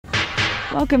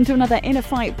Welcome to another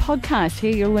InnerFight podcast.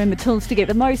 Here you'll learn the tools to get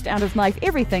the most out of life,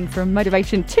 everything from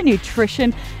motivation to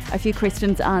nutrition. A few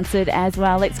questions answered as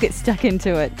well. Let's get stuck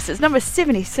into it. This is number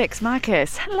 76,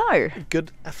 Marcus. Hello.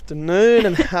 Good afternoon,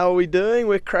 and how are we doing?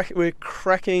 We're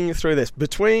cracking through this.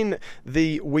 Between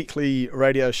the weekly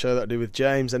radio show that I do with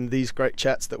James and these great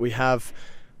chats that we have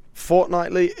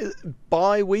fortnightly,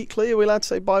 bi-weekly, are we allowed to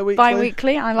say bi-weekly?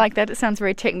 Bi-weekly, I like that. It sounds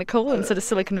very technical and sort of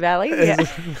Silicon Valley. Yeah.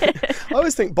 I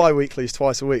always think bi-weekly is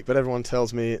twice a week, but everyone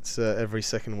tells me it's every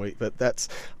second week. But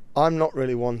I'm not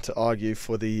really one to argue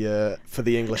for the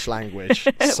English language.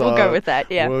 So we'll go with that,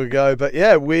 yeah. We'll go. But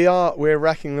yeah, we're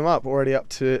racking them up, already up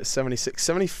to 76.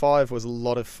 75 was a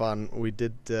lot of fun. We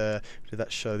did that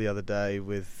show the other day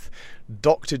with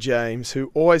Dr. James, who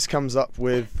always comes up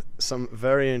with some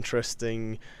very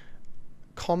interesting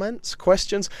comments,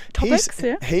 questions, topics.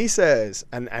 He says,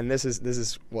 and this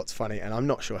is what's funny, and I'm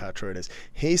not sure how true it is.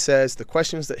 He says the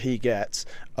questions that he gets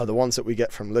are the ones that we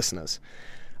get from listeners.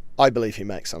 I believe he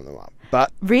makes some of them up,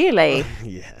 but really,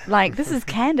 yeah. Like, this is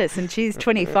Candace, and she's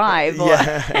 25.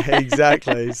 Yeah,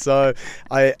 exactly. So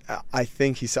I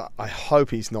think I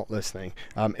hope he's not listening.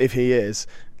 If he is,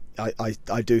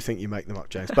 I do think you make them up,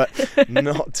 James, but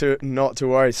not to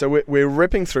worry. So we're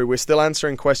ripping through. We're still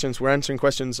answering questions. We're answering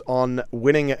questions on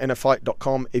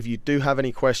winning@innerfight.com. If you do have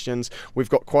any questions, we've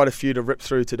got quite a few to rip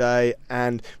through today,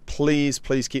 and please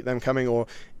keep them coming. Or,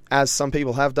 as some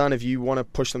people have done, if you want to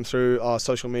push them through our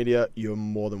social media, you're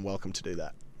more than welcome to do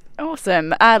that.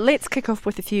 Awesome. Let's kick off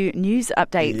with a few news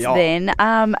updates then.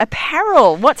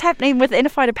 Apparel. What's happening with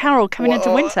InnerFight apparel coming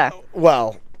into winter?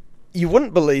 Well, you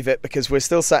wouldn't believe it, because we're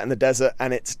still sat in the desert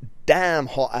and it's damn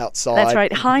hot outside. That's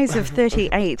right. Highs of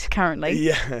 38 currently.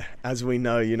 Yeah, as we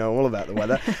know, you know all about the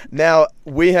weather. Now,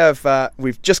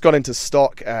 we've just got into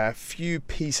stock a few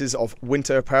pieces of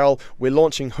winter apparel. We're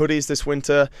launching hoodies this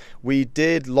winter. We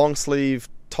did long sleeve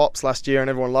tops last year and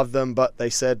everyone loved them, but they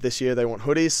said this year they want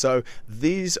hoodies. So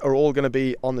these are all going to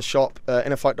be on the shop,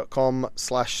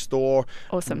 innerfight.com/store.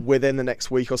 Awesome. Within the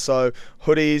next week or so.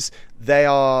 Hoodies, they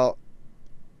are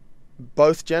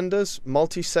both genders,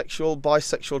 multisexual,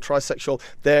 bisexual, trisexual.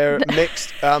 They're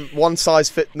mixed. One size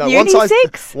fit. No,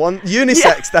 unisex? One unisex.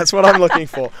 Yeah. That's what I'm looking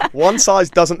for. One size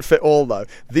doesn't fit all, though.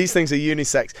 These things are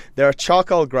unisex. They're a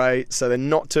charcoal grey, so they're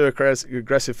not too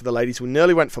aggressive for the ladies. We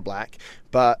nearly went for black,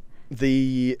 but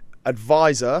the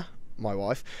advisor, my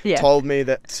wife, told me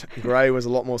that grey was a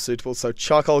lot more suitable. So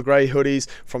charcoal grey hoodies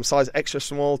from size extra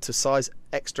small to size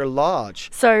extra large.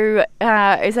 So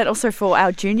is that also for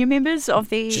our junior members of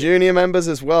the... Junior members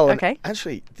as well. Okay. And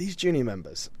actually, these junior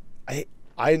members,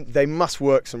 they must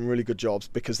work some really good jobs,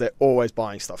 because they're always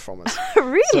buying stuff from us.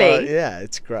 Really? So, yeah,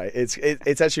 it's great.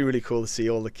 It's actually really cool to see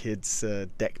all the kids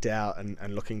decked out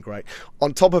and looking great.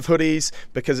 On top of hoodies,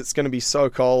 because it's going to be so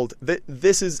cold.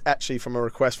 This is actually from a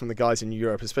request from the guys in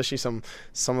Europe, especially some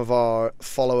of our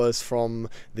followers from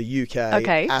the UK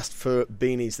asked for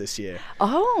beanies this year.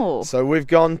 Oh. So we've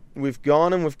gone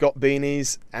and we've got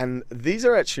beanies, and these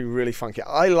are actually really funky.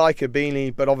 I like a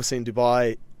beanie, but obviously in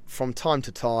Dubai, from time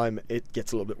to time, it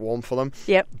gets a little bit warm for them.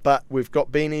 Yep. But we've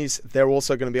got beanies. They're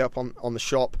also going to be up on the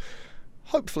shop,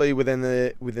 hopefully within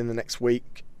the next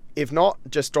week. If not,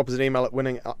 just drop us an email at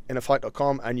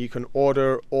winning@innerfight.com, and you can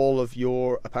order all of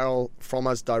your apparel from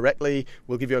us directly.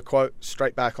 We'll give you a quote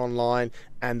straight back online,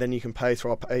 and then you can pay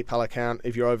through our PayPal account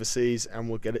if you're overseas, and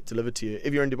we'll get it delivered to you.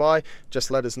 If you're in Dubai,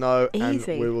 just let us know.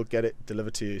 Easy. And we will get it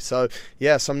delivered to you. So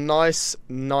yeah, some nice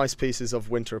pieces of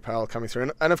winter apparel coming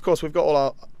through. And of course, we've got all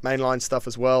our mainline stuff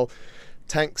as well.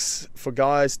 Tanks for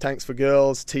guys, tanks for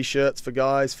girls, t-shirts for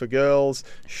guys, for girls,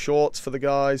 shorts for the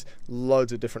guys,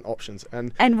 loads of different options.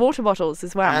 And water bottles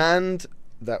as well. And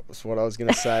that was what I was going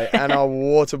to say. And our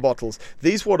water bottles.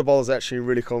 These water bottles are actually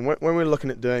really cool. When we were looking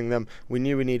at doing them, we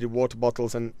knew we needed water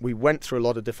bottles, and we went through a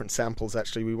lot of different samples,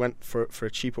 actually. We went for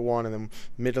a cheaper one, and then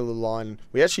middle of the line.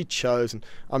 We actually chose, and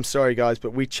I'm sorry guys,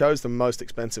 but we chose the most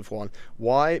expensive one.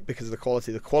 Why? Because of the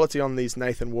quality. The quality on these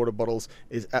Nathan water bottles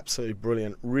is absolutely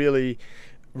brilliant. Really,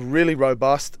 really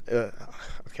robust.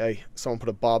 Okay, someone put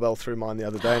a barbell through mine the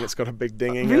other day, and it's got a big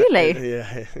dinging. Really?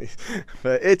 Yeah.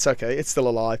 But it's okay. It's still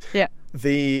alive. Yeah.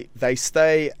 They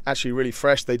stay actually really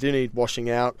fresh. They do need washing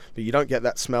out, but you don't get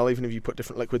that smell. Even if you put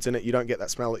different liquids in it, you don't get that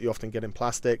smell that you often get in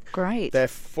plastic. Great. They're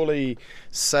fully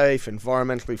safe,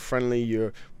 environmentally friendly.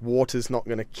 Your water's not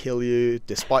going to kill you,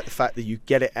 despite the fact that you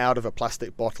get it out of a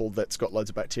plastic bottle that's got loads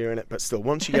of bacteria in it. But still,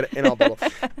 once you get it in our bottle.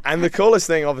 And the coolest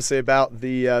thing, obviously, about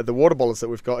the water bottles that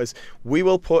we've got is we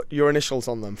will put your initials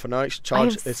on them for no extra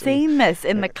charge. I've seen this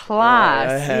in the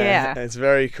class. Yeah. It's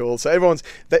very cool. So everyone's...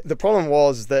 The problem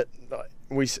was that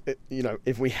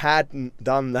if we hadn't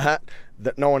done that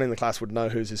no one in the class would know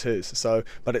whose is whose. So,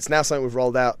 but it's now something we've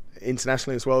rolled out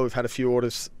internationally as well. We've had a few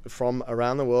orders from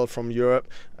around the world, from Europe,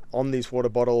 on these water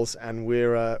bottles, and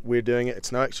we're doing it.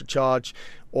 It's no extra charge.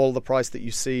 All the price that you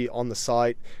see on the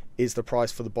site is the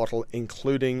price for the bottle,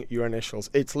 including your initials.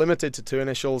 It's limited to 2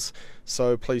 initials,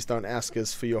 so please don't ask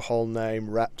us for your whole name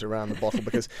wrapped around the bottle,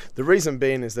 because the reason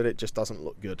being is that it just doesn't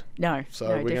look good. No,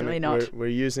 definitely not. We're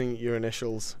using your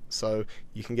initials, so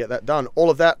you can get that done. All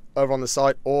of that over on the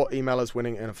site, or email us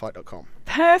winning@innerfight.com.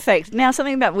 Perfect. Now,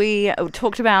 something that we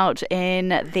talked about in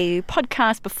the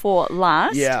podcast before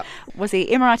last was the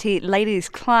Emirati ladies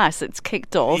class that's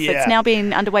kicked off. Yeah. It's now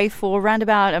been underway for around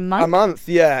about a month. A month,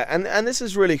 yeah. And this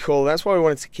is really cool. That's why we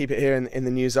wanted to keep it here in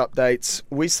the news updates.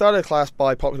 We started a class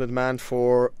by popular demand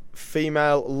for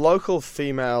local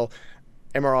female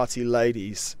Emirati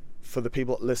ladies, for the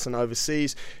people that listen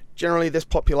overseas. Generally, this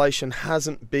population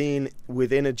hasn't been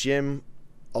within a gym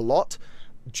a lot,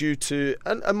 due to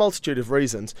a multitude of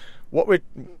reasons.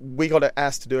 We got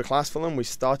asked to do a class for them. We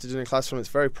started doing a class for them. It's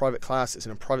a very private class. It's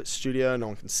in a private studio. No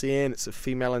one can see in. It's a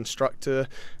female instructor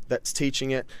that's teaching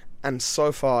it. And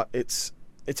so far, it's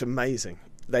amazing.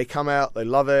 They come out. They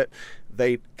love it.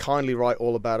 They kindly write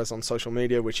all about us on social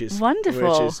media, which is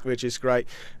wonderful. Which is great.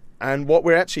 And what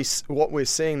we're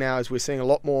seeing now is we're seeing a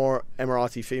lot more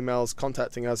Emirati females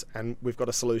contacting us, and we've got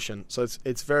a solution. So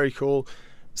it's very cool.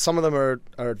 Some of them are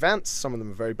advanced, some of them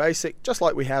are very basic, just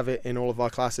like we have it in all of our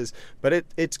classes, but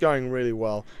it's going really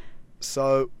well.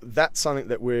 So that's something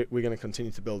that we're going to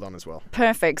continue to build on as well.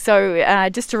 Perfect. So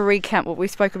just to recap what we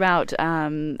spoke about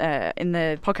in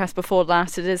the podcast before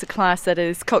last, it is a class that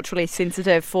is culturally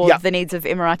sensitive for the needs of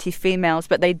Emirati females,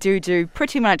 but they do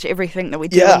pretty much everything that we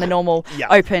do in the normal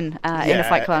open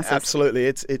InnerFight classes. Absolutely.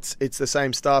 It's the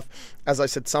same stuff. As I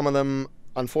said, some of them,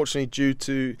 unfortunately, due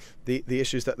to the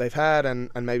issues that they've had and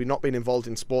maybe not being involved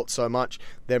in sports so much,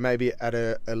 they're maybe at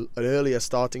an earlier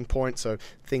starting point, so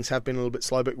things have been a little bit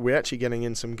slow, but we're actually getting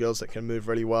in some girls that can move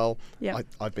really well.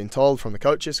 I've been told from the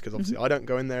coaches, because obviously I don't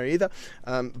go in there either,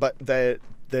 but they're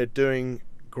doing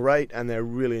great, and they're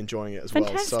really enjoying it as well.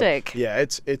 Fantastic. So, yeah,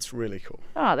 it's really cool.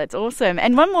 Oh, that's awesome.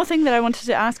 And one more thing that I wanted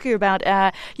to ask you about,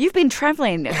 you've been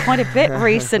travelling quite a bit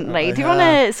recently. Do you want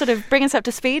to sort of bring us up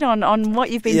to speed on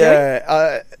what you've been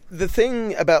doing? The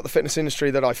thing about the fitness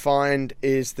industry that I find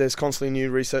is there's constantly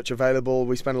new research available.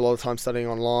 We spend a lot of time studying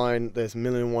online. There's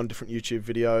 1,000,001 different YouTube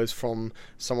videos, from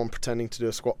someone pretending to do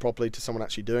a squat properly to someone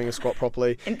actually doing a squat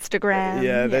properly.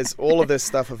 Instagram. There's all of this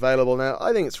stuff available. Now,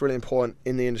 I think it's really important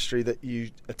in the industry that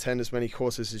you attend as many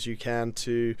courses as you can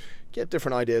to get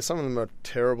different ideas. Some of them are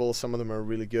terrible, some of them are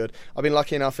really good. I've been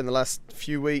lucky enough in the last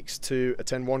few weeks to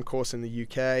attend one course in the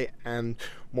UK, and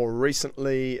more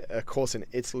recently a course in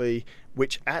Italy,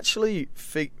 which actually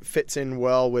fits in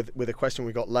well with a question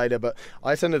we got later. But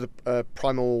I attended a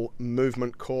primal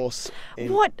movement course.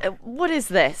 What is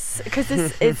this? Because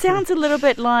it sounds a little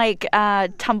bit like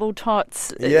tumble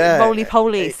tots,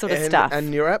 roly-poly sort of stuff.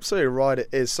 And you're absolutely right, it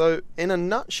is. So in a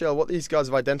nutshell, what these guys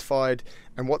have identified,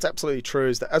 and what's absolutely true,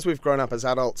 is that as we've grown up as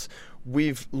adults,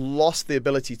 we've lost the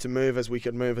ability to move as we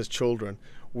could move as children.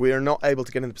 We are not able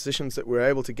to get in the positions that we were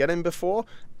able to get in before,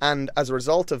 and as a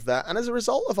result of that, and as a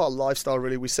result of our lifestyle,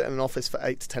 really, we sit in an office for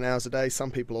 8 to 10 hours a day.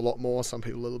 Some people a lot more, some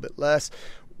people a little bit less.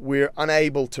 We're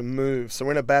unable to move, so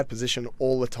we're in a bad position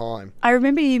all the time. I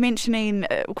remember you mentioning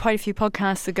quite a few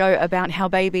podcasts ago about how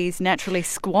babies naturally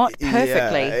squat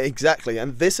perfectly. Yeah, exactly,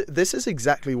 and this is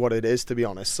exactly what it is, to be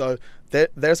honest. So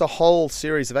there's a whole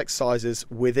series of exercises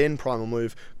within Primal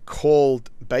Move called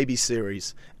Baby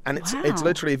Series. And it's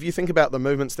literally, if you think about the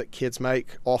movements that kids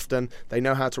make often, they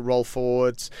know how to roll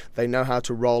forwards, they know how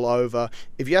to roll over.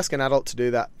 If you ask an adult to do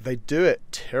that, they do it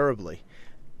terribly.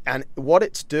 And what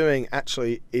it's doing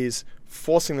actually is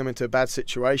forcing them into a bad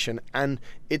situation, and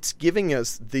it's giving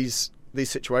us these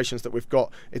situations that we've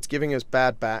got. It's giving us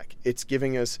bad back, it's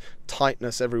giving us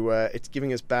tightness everywhere, it's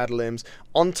giving us bad limbs,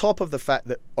 on top of the fact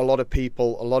that a lot of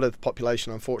the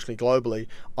population, unfortunately globally,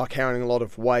 are carrying a lot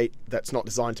of weight that's not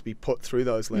designed to be put through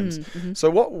those limbs.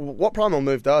 So what Primal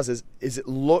Move does is it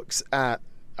looks at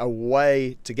a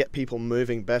way to get people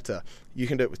moving better. You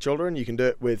can do it with children, you can do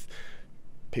it with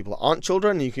people that aren't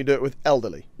children, you can do it with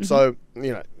elderly. So,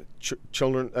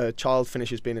 child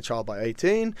finishes being a child by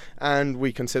 18, and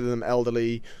we consider them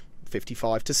elderly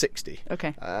 55 to 60.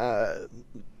 Okay.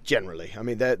 Generally. I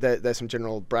mean, there's some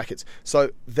general brackets.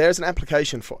 So there's an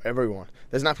application for everyone.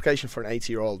 There's an application for an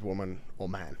 80-year-old woman or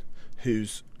man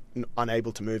who's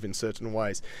unable to move in certain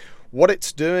ways. What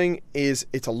it's doing is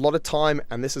it's a lot of time,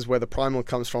 and this is where the primal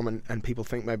comes from, and people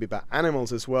think maybe about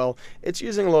animals as well. It's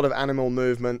using a lot of animal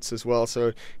movements as well.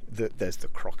 So there's the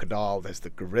crocodile, there's the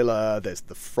gorilla, there's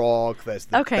the frog, there's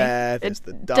the bear, there's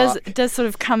the duck. Does sort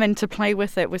of come into play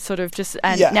with it with sort of just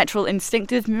natural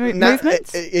instinctive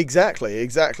movements? Exactly.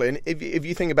 And if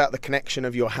you think about the connection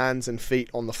of your hands and feet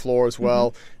on the floor as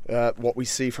well, what we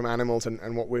see from animals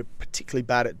and what we're particularly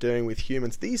bad at doing with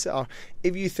humans, these are,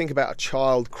 if you think about a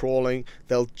child crawling,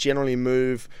 they'll generally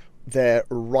move their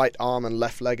right arm and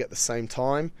left leg at the same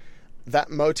time.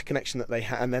 That motor connection that they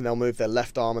have, and then they'll move their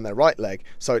left arm and their right leg,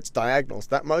 so it's diagonals.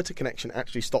 That motor connection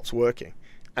actually stops working,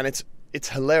 and it's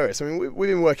hilarious. I mean, we've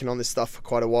been working on this stuff for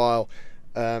quite a while,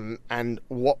 and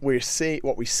what we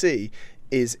see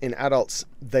is in adults,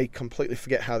 they completely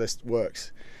forget how this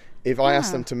works. If I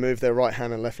ask them to move their right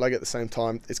hand and left leg at the same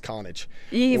time, it's carnage.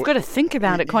 Yeah, you've got to think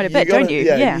about it quite a bit, don't you?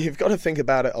 Yeah, you've got to think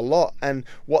about it a lot. And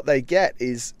what they get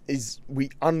is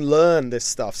we unlearn this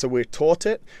stuff. So we're taught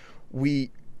it, we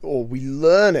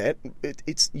learn it.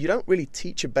 It's you don't really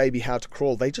teach a baby how to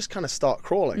crawl. They just kind of start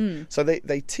crawling. So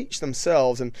they teach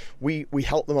themselves, and we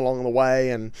help them along the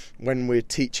way. And when we're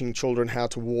teaching children how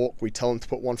to walk, we tell them to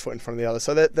put one foot in front of the other.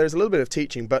 So there's a little bit of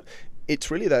teaching, but it's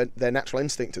really their natural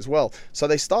instinct as well. So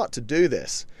they start to do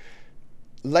this.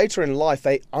 Later in life,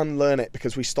 they unlearn it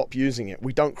because we stop using it.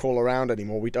 We don't crawl around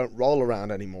anymore. We don't roll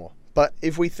around anymore. But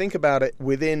if we think about it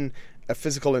within a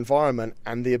physical environment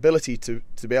and the ability to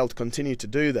be able to continue to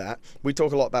do that, we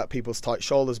talk a lot about people's tight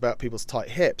shoulders, about people's tight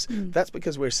hips. That's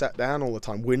because we're sat down all the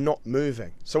time. We're not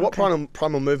moving. So what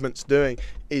primal movement's doing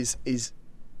is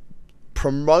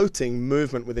promoting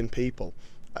movement within people.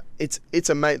 It's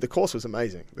amazing. The course was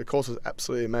amazing. The course was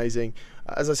absolutely amazing.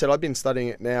 As I said, I've been studying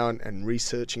it now and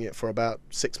researching it for about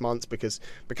 6 months because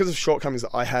of shortcomings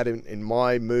that I had in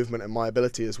my movement and my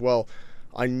ability as well.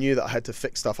 I knew that I had to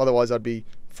fix stuff. Otherwise, I'd be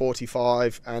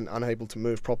 45 and unable to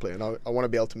move properly. And I want to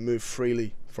be able to move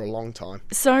freely for a long time.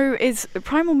 So is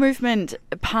primal movement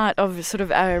part of sort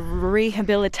of a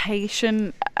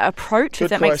rehabilitation approach, if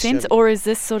that makes sense? Or is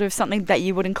this sort of something that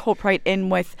you would incorporate in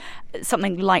with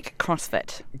something like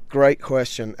CrossFit? Great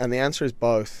question. And the answer is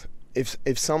both.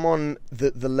 If someone,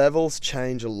 the levels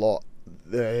change a lot.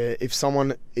 If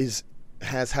someone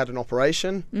has had an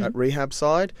operation at rehab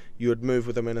side, you would move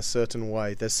with them in a certain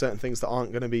way. There's certain things that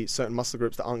aren't going to be, certain muscle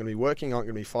groups that aren't going to be working, aren't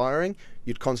going to be firing.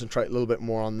 You'd concentrate a little bit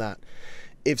more on that.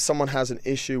 If someone has an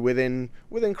issue within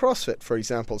CrossFit, for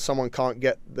example, someone can't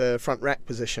get the front rack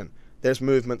position, there's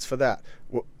movements for that.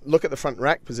 Look at the front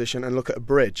rack position and look at a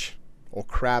bridge, or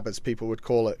crab as people would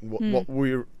call it. What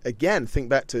we, again, think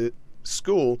back to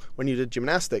school when you did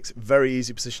gymnastics, very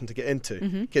easy position to get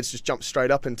into. Kids just jump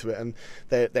straight up into it, and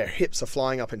their hips are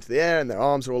flying up into the air and their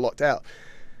arms are all locked out.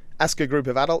 Ask a group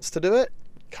of adults to do it,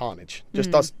 carnage. Just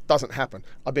doesn't happen.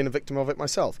 I've been a victim of it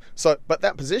myself. So, but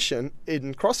that position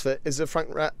in CrossFit is a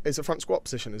front squat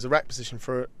position, is a rack position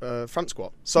for a front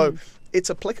squat. So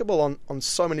it's applicable on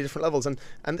so many different levels. And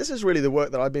this is really the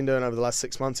work that I've been doing over the last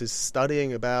 6 months, is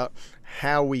studying about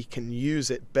how we can use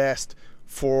it best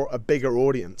for a bigger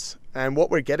audience. And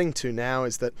what we're getting to now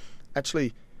is that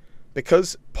actually,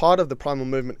 because part of the primal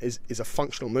movement is a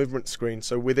functional movement screen,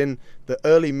 so within the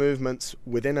early movements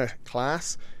within a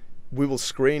class, we will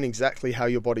screen exactly how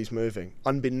your body's moving,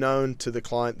 unbeknown to the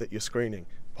client that you're screening,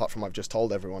 apart from I've just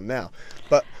told everyone now.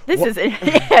 But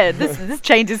this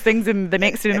changes things in the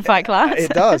next InnerFight class.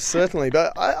 It does, certainly.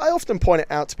 But I often point it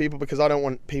out to people because I don't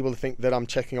want people to think that I'm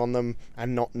checking on them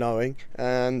and not knowing.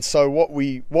 And so what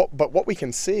we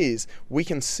can see is we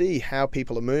can see how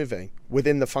people are moving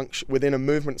within a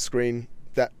movement screen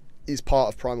that is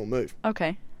part of Primal Move.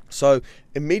 Okay. So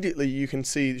immediately you can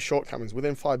see the shortcomings.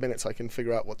 Within 5 minutes I can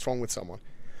figure out what's wrong with someone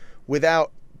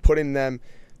without putting them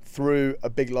through a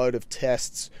big load of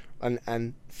tests,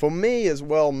 and for me as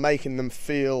well, making them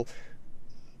feel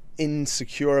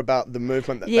insecure about the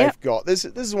movement that they've got. This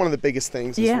is one of the biggest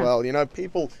things as well. You know,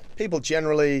 people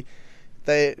generally,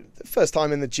 they first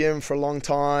time in the gym for a long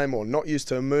time or not used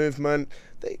to a movement,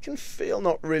 they can feel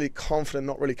not really confident,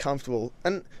 not really comfortable.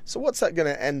 And so what's that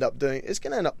going to end up doing? It's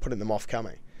going to end up putting them off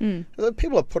coming. If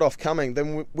people are put off coming,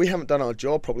 then we haven't done our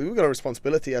job properly. We've got a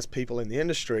responsibility as people in the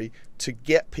industry to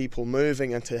get people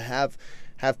moving and to have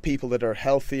people that are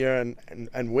healthier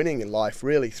and winning in life,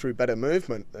 really, through better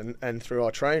movement and through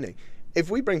our training. If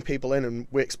we bring people in and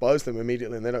we expose them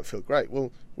immediately and they don't feel great,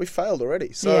 well, we failed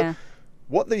already. So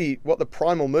what the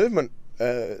primal movement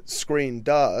screen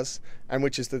does, and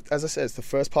which is, as I said, it's the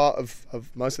first part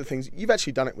of most of the things. You've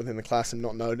actually done it within the class and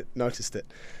not noticed it.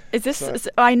 Is this? So,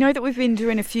 I know that we've been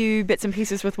doing a few bits and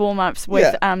pieces with warm-ups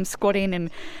with squatting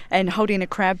and holding a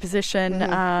crab position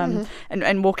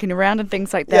and walking around and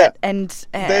things like that. Yeah. And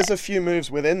there's a few moves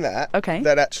within that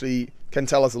that actually can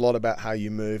tell us a lot about how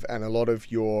you move and a lot of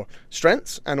your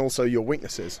strengths and also your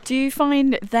weaknesses. Do you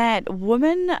find that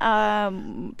women are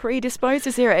predisposed?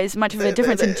 Is there as much of a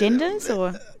difference in genders?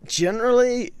 Or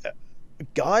generally,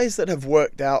 guys that have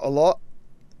worked out a lot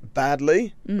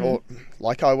badly, or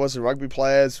like I was, rugby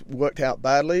players worked out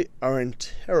badly, are in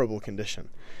terrible condition.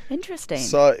 Interesting.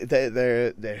 So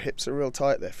their hips are real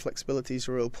tight, their flexibility is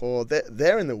real poor.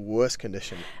 They're in the worst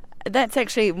condition. That's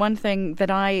actually one thing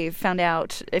that I found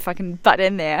out, if I can butt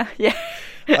in there. Yeah.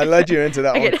 I led you into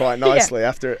that one quite nicely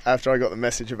after I got the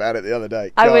message about it the other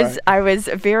day. I was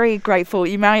very grateful.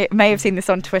 You may have seen this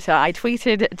on Twitter. I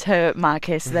tweeted to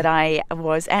Marcus that I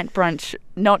was at brunch,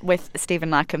 not with Stephen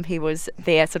Larkham. He was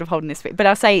there sort of holding his feet. But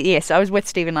I'll say, yes, I was with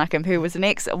Stephen Larkham, who was an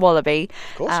ex-Wallaby.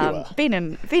 Of course you were.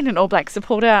 Being an All Black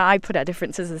supporter, I put our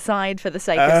differences aside for the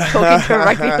sake of talking to a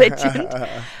rugby legend.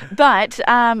 But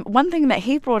one thing that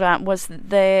he brought up was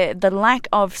the lack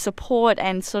of support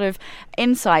and sort of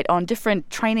insight on different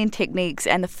training techniques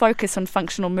and the focus on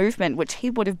functional movement, which he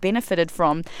would have benefited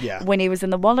from when he was in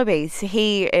the Wallabies.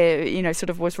 He, sort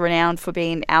of was renowned for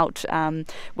being out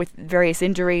with various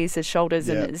injuries, his shoulders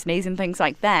and his knees and things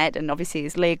like that, and obviously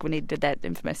his leg when he did that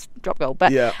infamous drop goal.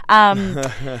 But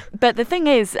but the thing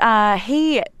is,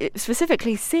 he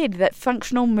specifically said that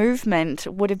functional movement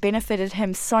would have benefited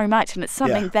him so much, and it's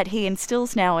something that he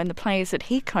instills now in the players that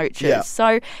he coaches. Yeah.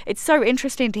 So it's so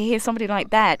interesting to hear somebody like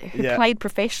that who played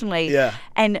professionally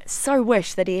and so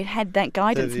wish that he had that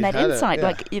guidance and that insight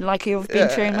like you've been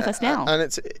sharing with us now.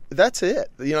 And that's it.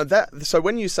 So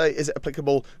when you say, is it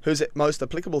applicable, who's it most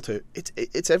applicable to?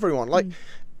 It's everyone.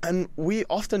 And we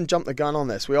often jump the gun on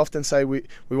this. We often say we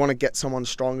want to get someone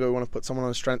stronger, we want to put someone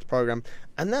on a strength program,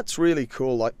 and that's really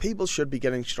cool. Like, people should be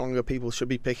getting stronger, people should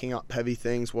be picking up heavy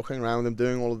things, walking around with them,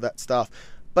 doing all of that stuff.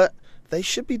 But they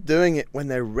should be doing it when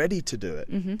they're ready to do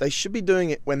it. They should be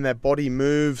doing it when their body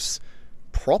moves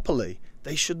properly.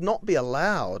 They should not be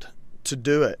allowed to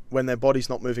do it when their body's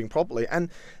not moving properly. And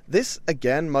this,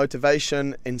 again,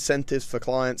 motivation, incentives for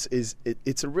clients,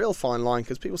 it's a real fine line,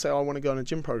 because people say, I want to go on a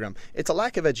gym program. It's a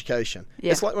lack of education.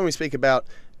 It's like when we speak about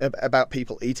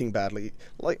people eating badly.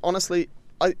 Like, honestly,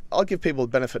 I'll give people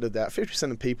the benefit of the doubt.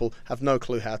 50% of people have no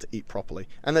clue how to eat properly.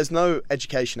 And there's no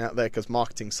education out there because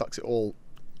marketing sucks it all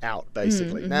out,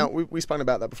 basically. Now, we spoke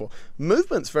about that before.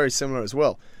 Movement's very similar as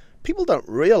well. People don't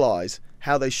realise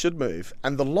how they should move,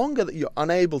 and the longer that you're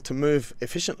unable to move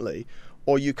efficiently,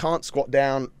 or you can't squat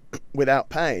down without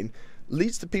pain,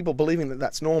 leads to people believing that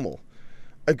that's normal.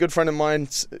 A good friend of mine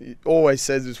always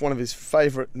says, it's one of his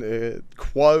favourite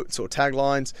quotes or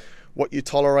taglines, what you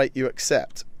tolerate, you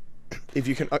accept. If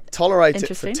you can tolerate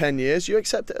it for 10 years, you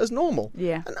accept it as normal.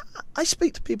 Yeah. And I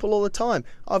speak to people all the time.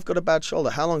 I've got a bad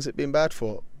shoulder. How long has it been bad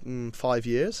for? 5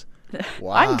 years?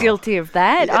 Wow. I'm guilty of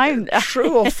that. I'm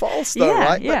true or false, though,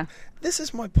 right? Yeah. But this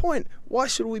is my point. Why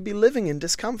should we be living in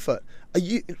discomfort?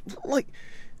 It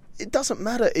doesn't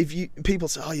matter if people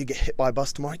say, you get hit by a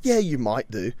bus tomorrow. Yeah, you might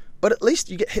do. But at least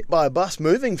you get hit by a bus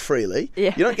moving freely.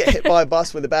 Yeah. You don't get hit by a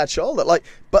bus with a bad shoulder.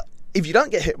 But if you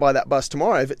don't get hit by that bus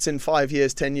tomorrow, if it's in 5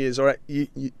 years, 10 years, or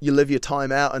you live your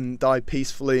time out and die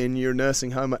peacefully in your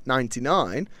nursing home at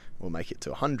 99, we'll make it to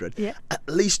 100, at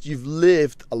least you've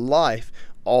lived a life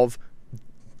of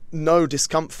no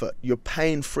discomfort. You're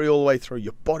pain-free all the way through.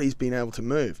 Your body's been able to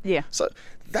move. Yeah. So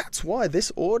that's why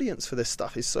this audience for this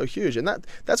stuff is so huge. And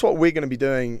that's what we're going to be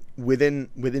doing within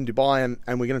Dubai,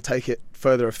 and we're going to take it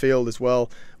further afield as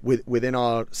well within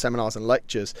our seminars and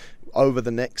lectures over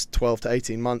the next 12 to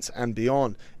 18 months and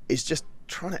beyond, is just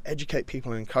trying to educate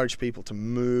people and encourage people to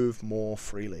move more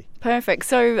freely. Perfect.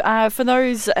 So for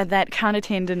those that can't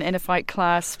attend an InnerFight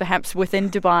class, perhaps within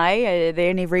Dubai, are there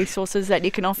any resources that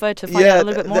you can offer to find out a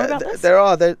little bit more about this? There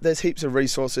are. There's heaps of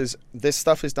resources. This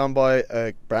stuff is done by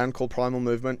a brand called Primal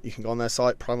Movement. You can go on their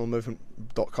site,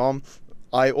 primalmovement.com.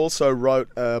 I also wrote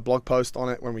a blog post on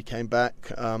it when we came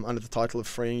back under the title of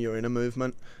Freeing Your Inner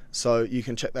Movement. So you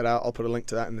can check that out. I'll put a link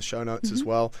to that in the show notes as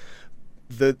well.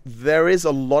 There is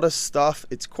a lot of stuff.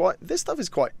 This stuff is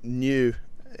quite new.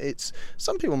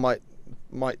 Some people might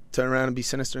turn around and be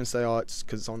sinister and say, it's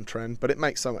because it's on trend, but it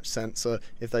makes so much sense. So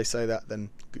if they say that, then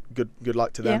good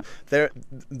luck to them. Yeah.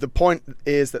 The point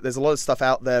is that there's a lot of stuff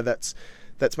out there that's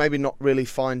maybe not really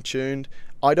fine tuned.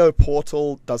 Ido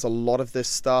Portal does a lot of this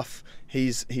stuff.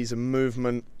 He's a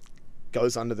movement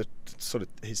goes under the sort of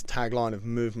his tagline of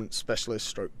movement specialist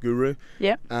stroke guru.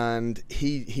 Yeah. And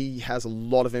he has a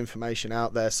lot of information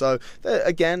out there. So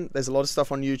again, there's a lot of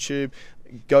stuff on YouTube.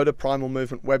 Go to Primal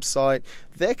Movement website.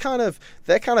 They're kind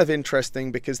of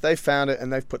interesting because they found it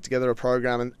and they've put together a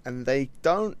program and they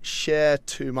don't share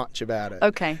too much about it.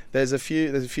 Okay. There's a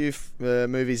few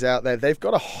movies out there. They've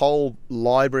got a whole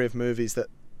library of movies that,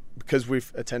 because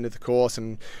we've attended the course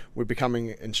and we're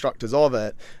becoming instructors of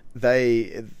it,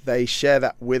 they share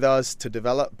that with us to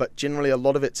develop, but generally a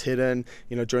lot of it's hidden.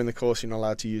 During the course, you're not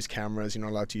allowed to use cameras, you're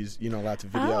not allowed to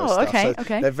video stuff. Okay, so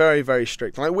okay. They're very, very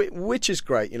strict, which is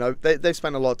great. They've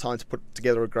spent a lot of time to put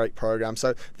together a great program.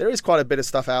 So there is quite a bit of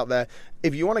stuff out there.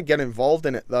 If you want to get involved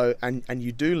in it though, and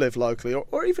you do live locally,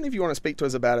 or even if you want to speak to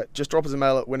us about it, just drop us a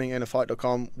mail at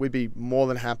winninginnerfight.com. We'd be more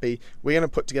than happy. We're going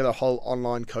to put together a whole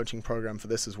online coaching program for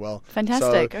this as well.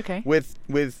 Fantastic. So okay.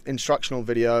 With instructional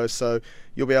videos, so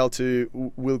you'll be able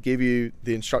to, we'll give you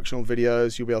the instructional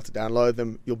videos, you'll be able to download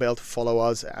them, you'll be able to follow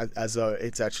us as though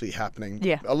it's actually happening.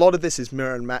 Yeah. A lot of this is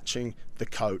mirror and matching the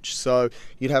coach. So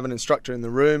you'd have an instructor in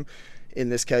the room. In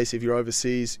this case, if you're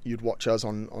overseas, you'd watch us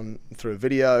on through a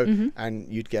video, and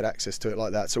you'd get access to it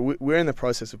like that. So we're in the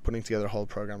process of putting together a whole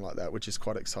program like that, which is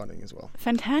quite exciting as well.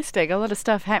 Fantastic. A lot of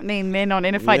stuff happening then on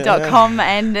InnerFight.com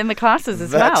and in the classes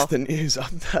as well. That's the news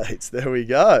updates. There we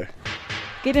go.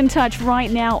 Get in touch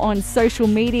right now on social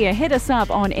media. Hit us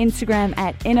up on Instagram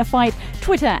at InnerFight,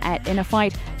 Twitter at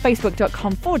InnerFight,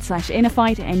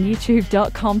 Facebook.com/InnerFight, and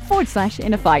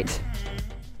YouTube.com/InnerFight.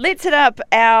 Let's hit up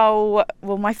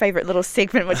my favourite little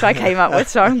segment, which I came up with,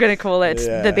 so I'm going to call it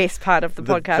the best part of the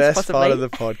podcast, best possibly. Part of the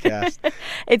podcast.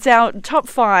 It's our top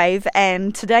 5,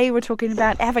 and today we're talking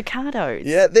about avocados.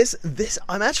 Yeah, this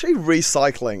I'm actually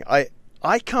recycling.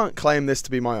 I can't claim this to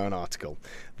be my own article.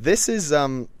 This is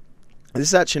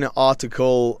actually an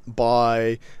article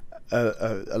by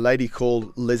a lady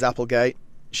called Liz Applegate.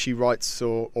 She writes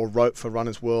or wrote for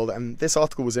Runner's World, and this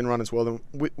article was in Runner's World, and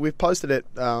we've posted it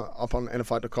up on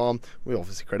InnerFight.com. We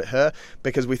obviously credit her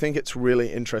because we think it's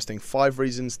really interesting. 5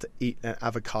 reasons to eat an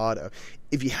avocado.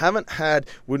 If you haven't had,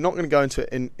 we're not going to go into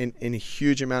it in a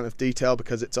huge amount of detail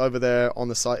because it's over there on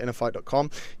the site InnerFight.com.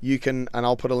 You can, and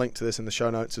I'll put a link to this in the show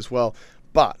notes as well.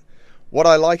 But what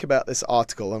I like about this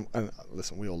article, and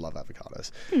listen, we all love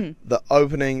avocados.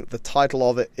 The title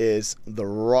of it is The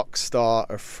Rock Star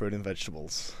of Fruit and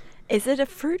Vegetables. Is it a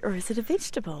fruit or is it a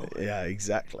vegetable? Yeah,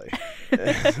 exactly.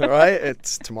 Right?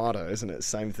 It's tomato, isn't it?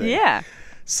 Same thing. Yeah.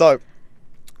 So,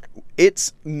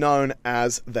 it's known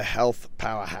as the health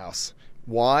powerhouse.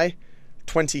 Why?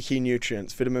 20 key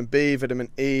nutrients, vitamin B, vitamin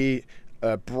E,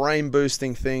 brain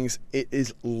boosting things. It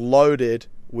is loaded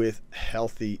with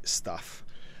healthy stuff.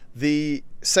 The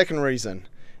second reason,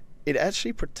 it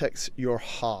actually protects your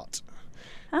heart.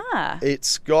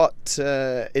 It's got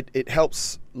it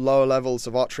helps lower levels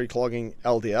of artery clogging,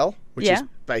 LDL, which is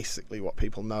basically what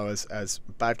people know as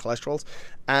bad cholesterols,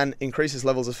 and increases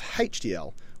levels of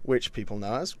HDL, which people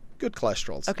know as good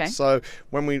cholesterols. Okay. So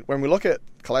when we look at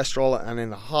cholesterol and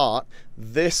in the heart,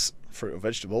 this fruit or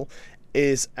vegetable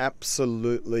is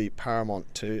absolutely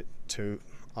paramount to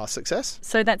our success.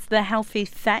 So that's the healthy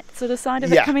fat sort of side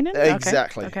of it coming in?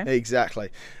 Exactly. Okay. Exactly.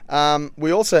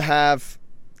 We also have,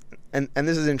 and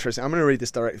this is interesting, I'm going to read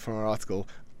this directly from our article.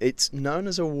 It's known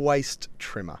as a waist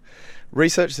trimmer.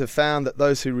 Researchers have found that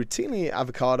those who routinely eat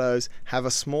avocados have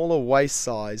a smaller waist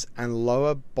size and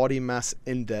lower body mass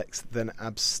index than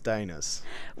abstainers.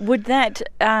 Would that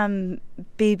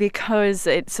be because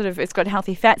it's got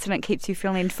healthy fats and it keeps you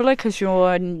feeling fuller because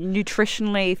you're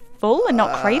nutritionally full and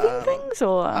not craving things,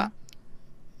 or?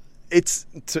 It's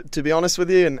to be honest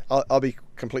with you, and I'll be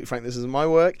completely frank. This isn't my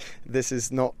work. This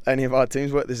is not any of our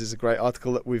team's work. This is a great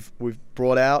article that we've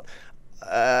brought out.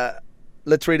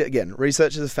 Let's read it again.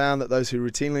 Researchers have found that those who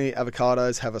routinely eat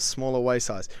avocados have a smaller waist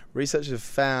size. Researchers have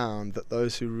found that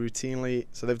those who routinely...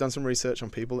 So they've done some research on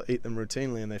people that eat them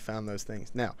routinely, and they found those things.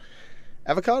 Now,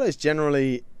 avocados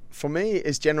generally, for me,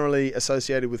 is generally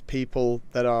associated with people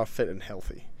that are fit and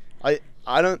healthy. I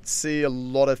don't see a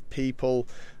lot of people...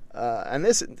 and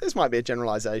this might be a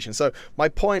generalization. So my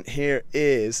point here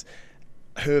is,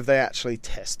 who have they actually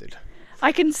tested?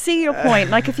 I can see your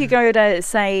point. Like if you go to,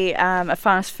 say, a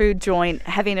fast food joint,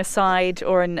 having a side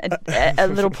or a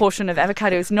little portion of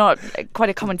avocado is not quite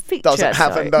a common feature. Doesn't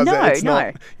happen, does it? It's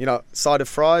no. not, side of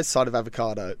fries, side of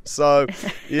avocado. So,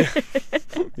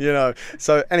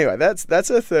 So anyway, that's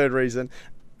a third reason.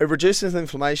 It reduces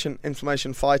inflammation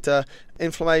fighter,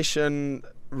 inflammation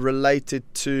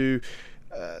related to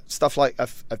stuff like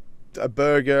a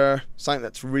burger, something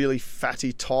that's really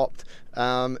fatty topped.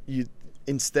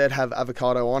 instead have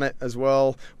avocado on it as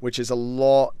well, which is a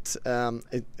lot.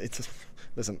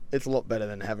 Listen, it's a lot better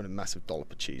than having a massive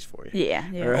dollop of cheese for you. Yeah.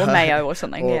 Or mayo or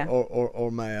something.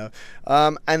 Or mayo.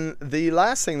 And the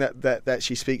last thing that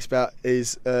she speaks about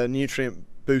is a nutrient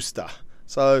booster.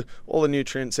 So all the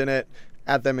nutrients in it,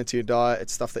 add them into your diet.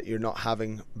 It's stuff that you're not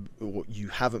having, or you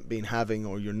haven't been having,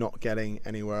 or you're not getting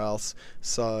anywhere else.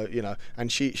 So,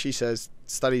 and she says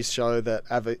studies show that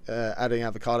adding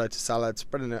avocado to salad,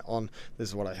 spreading it on, this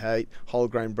is what I hate, whole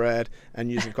grain bread,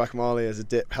 and using guacamole as a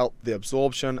dip help the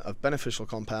absorption of beneficial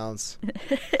compounds.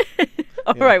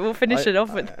 All right, we'll finish it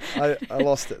off with. I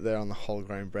lost it there on the whole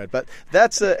grain bread, but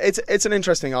that's it's an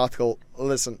interesting article.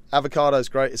 Listen, avocado is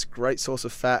great. It's a great source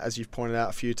of fat, as you've pointed out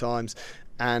a few times,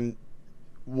 and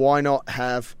why not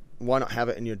have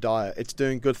it in your diet? It's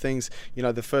doing good things.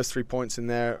 The first 3 points in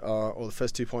there, or the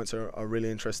first 2 points are really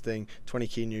interesting. 20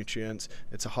 key nutrients.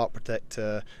 It's a heart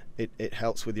protector. It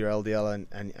helps with your LDL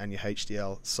and your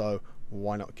HDL. So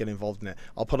why not get involved in it?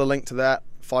 I'll put a link to that.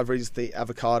 5 reasons to eat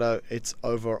avocado. It's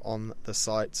over on the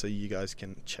site, so you guys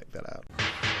can check that out.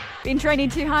 Been training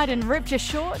too hard and ripped your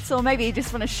shorts, or maybe you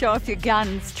just want to show off your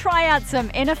guns? Try out some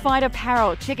InnerFight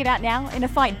apparel. Check it out now,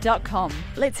 InnerFight.com.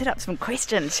 Let's hit up some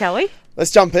questions, shall we?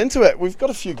 Let's jump into it. We've got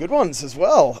a few good ones as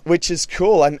well, which is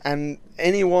cool. And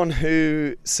anyone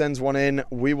who sends one in,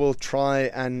 we will try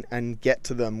and get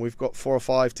to them. We've got 4 or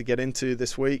 5 to get into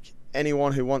this week.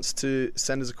 Anyone who wants to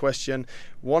send us a question,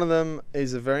 one of them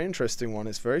is a very interesting one.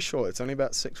 It's very short. It's only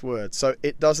about 6 words. So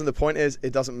the point is,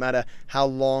 it doesn't matter how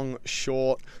long,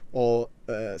 short, or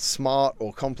smart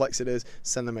or complex it is.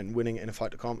 Send them in,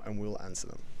 winning@innerfight.com, and we'll answer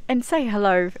them. And say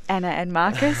hello, Anna and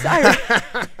Marcus.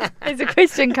 There's a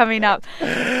question coming up.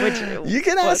 You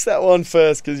can ask that one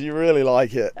first because you really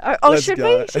like it. Should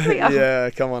we? Yeah,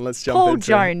 come on, let's jump Paul into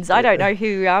Jones. it. I don't know who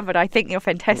you are, but I think you're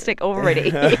fantastic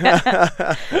already.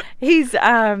 He's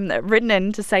written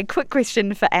in to say, quick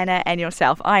question for Anna and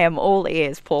yourself. I am all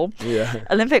ears, Paul. Yeah.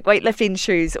 Olympic weightlifting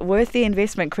shoes, worth the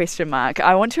investment?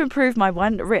 I want to improve my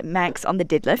 1 rep max on the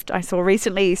deadlift. I saw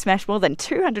recently you smashed more than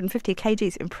 250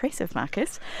 kgs. Impressive,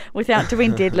 Marcus. Without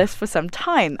doing deadlifts for some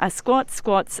time. Are squats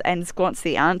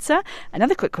the answer?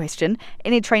 Another quick question.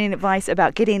 Any training advice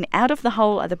about getting out of the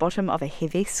hole at the bottom of a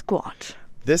heavy squat?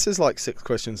 This is like 6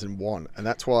 questions in one, and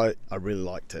that's why I really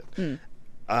liked it.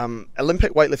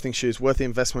 Olympic weightlifting shoes, worth the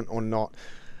investment or not?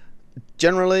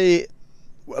 Generally,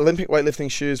 Olympic weightlifting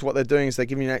shoes, what they're doing is they're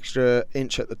giving you an extra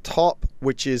inch at the top,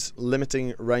 which is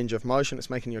limiting range of motion. It's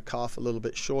making your calf a little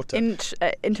bit shorter. In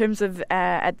terms of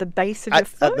at the base of your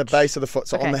foot? At the base of the foot.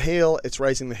 So okay. On the heel, it's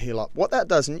raising the heel up. What that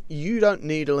does, you don't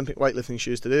need Olympic weightlifting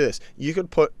shoes to do this. You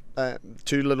could put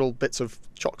 2 little bits of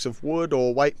chocks of wood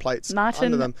or weight plates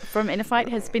under them. Martin from InnerFight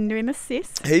has been doing this,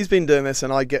 yes? He's been doing this,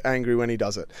 and I get angry when he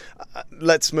does it.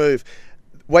 Let's move.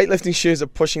 Weightlifting shoes are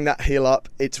pushing that heel up.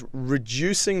 It's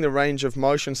reducing the range of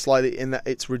motion slightly in that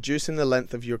it's reducing the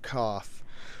length of your calf.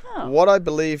 Oh. What I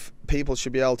believe people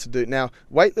should be able to do. Now,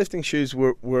 weightlifting shoes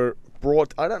were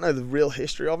brought, I don't know the real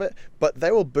history of it, but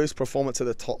they will boost performance at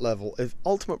the top level. If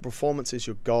ultimate performance is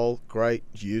your goal, great,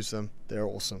 use them. They're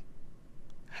awesome.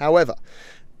 However,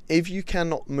 if you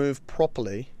cannot move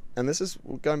properly, and this is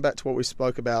going back to what we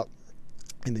spoke about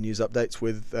in the news updates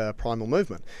with primal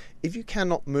movement, if you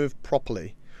cannot move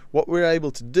properly, what we're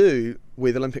able to do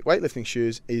with Olympic weightlifting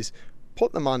shoes is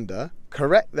put them under,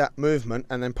 correct that movement,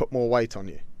 and then put more weight on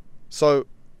you. So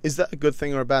is that a good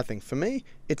thing or a bad thing? For me,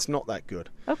 it's not that good.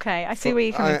 Okay, I see where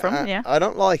you're coming from. Yeah, I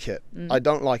don't like it. I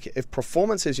don't like it. If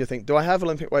performance is your thing, do I have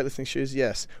Olympic weightlifting shoes?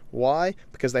 Yes. Why?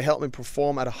 Because they help me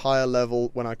perform at a higher level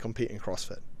when I compete in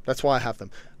CrossFit. That's why I have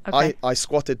them. Okay. I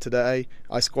squatted today.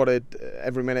 I squatted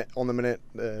every minute on the minute,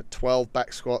 12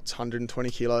 back squats, 120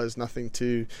 kilos, nothing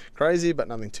too crazy, but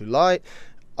nothing too light.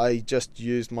 I just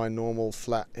used my normal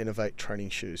flat InnerFight training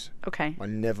shoes. Okay. I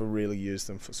never really use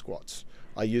them for squats.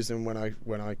 I use them when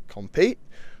I compete,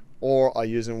 or I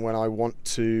use them when I want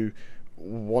to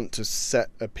set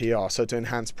a PR, so to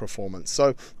enhance performance.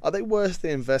 So are they worth the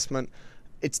investment?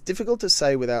 It's difficult to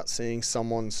say without seeing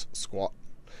someone's squat.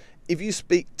 If you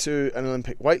speak to an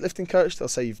Olympic weightlifting coach, they'll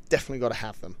say you've definitely got to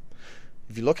have them.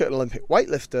 If you look at an Olympic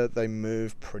weightlifter, they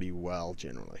move pretty well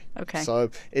generally. Okay. So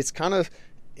it's kind of,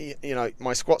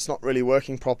 my squat's not really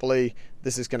working properly.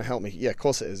 This is going to help me. Yeah, of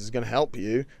course it is. It's going to help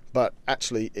you, but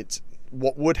actually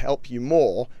what would help you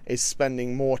more is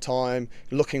spending more time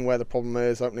looking where the problem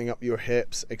is, opening up your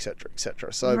hips, etc.,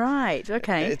 etc. So right,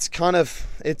 okay. It's kind of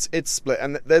it's split,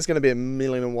 and there's going to be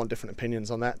 1,000,001 different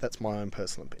opinions on that. That's my own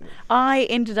personal opinion. I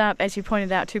ended up, as you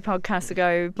pointed out 2 podcasts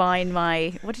ago, buying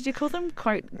my, what did you call them?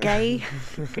 Quote, gay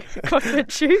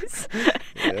CrossFit shoes.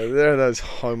 Yeah, there are those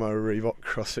homo Reebok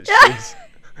CrossFit shoes.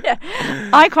 Yeah.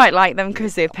 I quite like them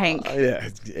because they're pink. Yeah,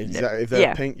 exactly. If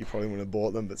they're pink, you probably wouldn't have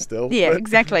bought them, but still. Yeah,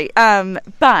 exactly.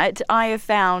 But I have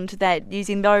found that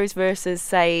using those versus,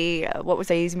 say, what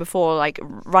was I using before, like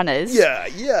runners?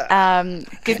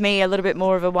 Give me a little bit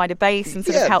more of a wider base and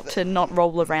sort of help to not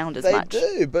roll around as much.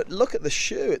 They do, but look at the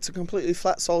shoe. It's a completely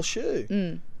flat sole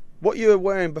shoe. What you were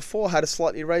wearing before had a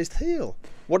slightly raised heel.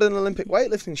 What an Olympic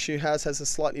weightlifting shoe has a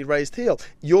slightly raised heel.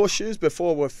 Your shoes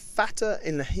before were fatter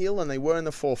in the heel than they were in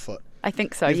the forefoot. I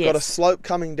think so, You've got a slope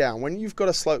coming down. When you've got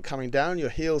a slope coming down, your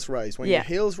heel's raised. When your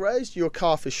heel's raised, your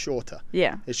calf is shorter.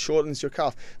 Yeah. It shortens your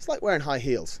calf. It's like wearing high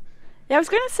heels. Yeah, I was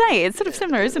going to say, it's sort of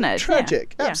similar, isn't it?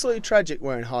 Tragic. Absolutely tragic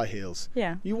wearing high heels.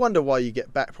 Yeah. You wonder why you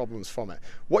get back problems from it.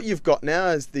 What you've got now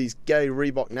is these gay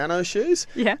Reebok Nano shoes.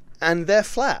 Yeah. And they're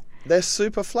flat. They're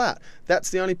super flat.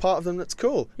 That's the only part of them that's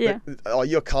cool. Yeah. But,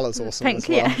 your colour's awesome Pink, as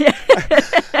well.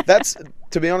 Yeah. That's,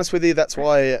 to be honest with you, that's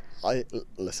why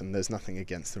listen, there's nothing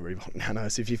against the Reebok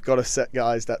Nanos. If you've got a set,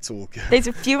 guys, that's all good. There's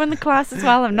a few in the class as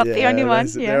well. I'm not the only one.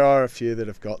 There are a few that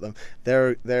have got them.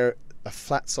 They're a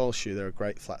flat sole shoe. They're a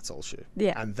great flat sole shoe.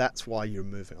 Yeah. And that's why you're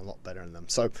moving a lot better in them.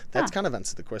 So that's kind of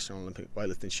answered the question on Olympic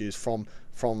weightlifting shoes from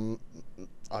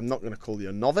I'm not going to call you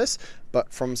a novice,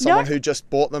 but from someone who just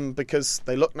bought them because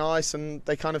they look nice and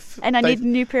they kind of... And I need a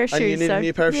new pair of shoes. And you need a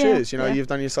new pair of shoes. You've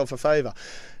done yourself a favour.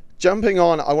 Jumping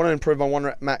on, I want to improve my 1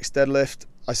 rep max deadlift.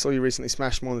 I saw you recently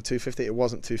smash more than 250. It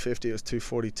wasn't 250, it was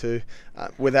 242.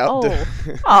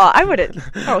 I wouldn't.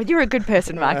 Oh, you're a good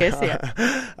person, Marcus.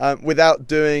 Yeah. Without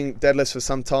doing deadlifts for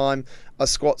some time,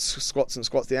 squats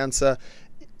the answer.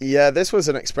 Yeah, this was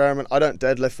an experiment. I don't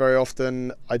deadlift very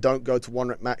often. I don't go to 1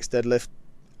 rep max deadlift,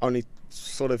 only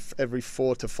sort of every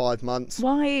 4 to 5 months.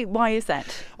 Why is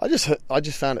that? I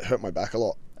just found it hurt my back a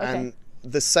lot. Okay. And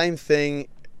the same thing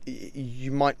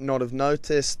you might not have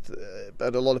noticed,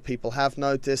 but a lot of people have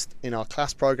noticed in our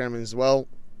class programming as well.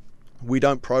 We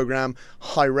don't program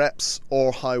high reps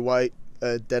or high weight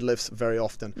deadlifts very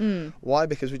often. Why?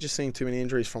 Because we're just seeing too many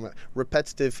injuries from it.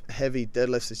 Repetitive heavy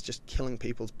deadlifts is just killing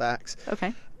people's backs.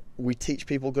 Okay. We teach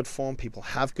people good form. People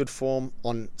have good form.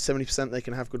 On 70% they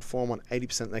can have good form. On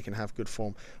 80% they can have good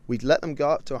form. We let them go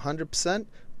up to 100%.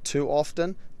 Too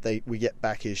often we get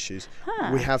back issues.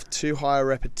 We have too high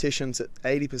repetitions at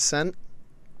 80%.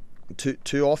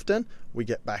 Too often we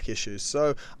get back issues.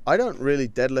 So I don't really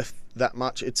deadlift that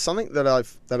much. It's something that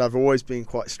I've always been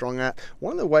quite strong at.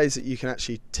 One of the ways that you can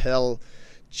actually tell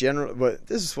this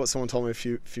is what someone told me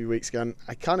a few weeks ago, and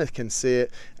I kind of can see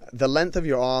it. The length of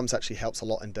your arms actually helps a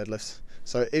lot in deadlifts.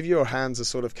 So if your hands are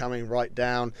sort of coming right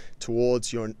down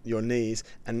towards your knees,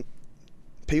 and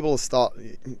you'll start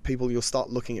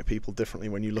looking at people differently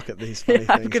when you look at these funny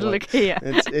things. Good look here.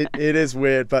 It is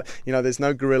weird, but there's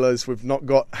no gorillas. We've not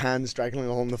got hands dragging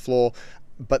along the floor.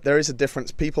 But there is a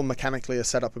difference. People mechanically are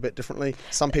set up a bit differently.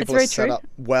 Some people are set up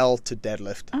well to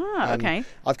deadlift. Okay.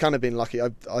 I've kind of been lucky.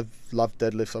 I've loved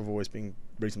deadlifts. I've always been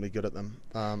reasonably good at them.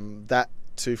 That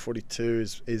 242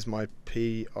 is my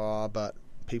PR, but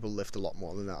people lift a lot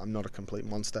more than that. I'm not a complete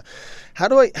monster. How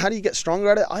do you get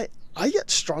stronger at it? I get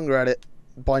stronger at it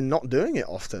by not doing it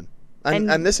often.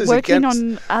 And this is working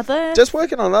on other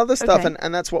stuff. Okay.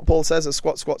 And that's what Paul says, a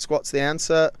squat's the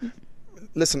answer.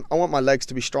 Listen, I want my legs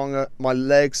to be stronger. My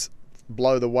legs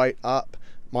blow the weight up.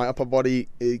 My upper body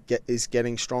is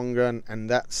getting stronger, and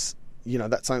that's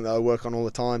something that I work on all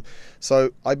the time. So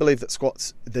I believe that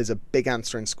squats, there's a big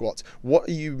answer in squats. What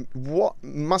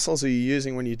muscles are you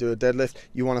using when you do a deadlift?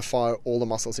 You want to fire all the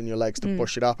muscles in your legs to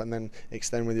push it up and then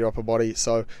extend with your upper body.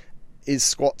 So is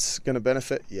squats going to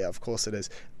benefit? Yeah, of course it is.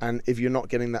 And if you're not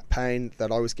getting that pain that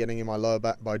I was getting in my lower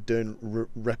back by doing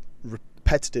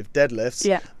repetitive deadlifts,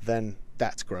 then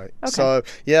that's great. Okay. So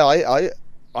yeah,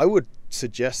 I would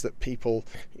suggest that people,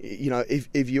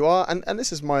 if you are, and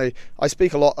this is I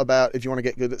speak a lot about, if you want to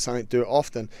get good at something, do it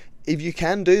often. If you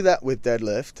can do that with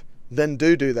deadlift, then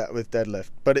do that with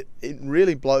deadlift. But it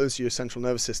really blows your central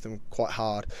nervous system quite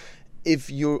hard.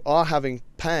 If you are having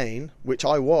pain, which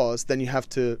I was, then you have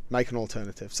to make an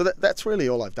alternative. So that's really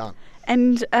all I've done.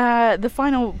 And the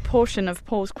final portion of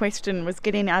Paul's question was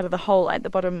getting out of the hole at the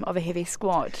bottom of a heavy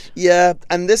squat. Yeah,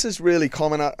 and this is really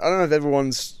common. I don't know if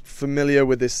everyone's familiar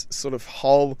with this sort of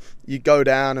hole. You go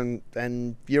down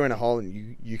and you're in a hole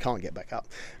and you can't get back up.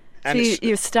 And so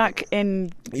you're stuck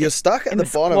in... You're stuck at the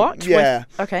bottom. Squat? Yeah.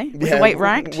 With the weight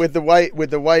racked? With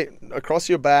the weight across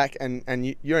your back,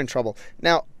 and you're in trouble.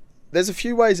 Now, there's a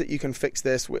few ways that you can fix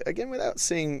this, again, without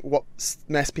seeing what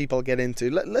mess people get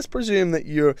into. Let's presume that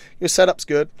your setup's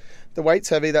good, the weight's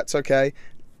heavy, that's okay.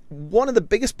 One of the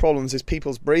biggest problems is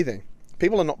people's breathing.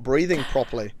 People are not breathing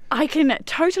properly. I can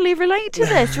totally relate to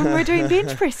this when we were doing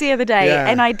bench press the other day,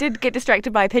 and I did get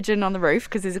distracted by a pigeon on the roof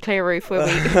because there's a clear roof where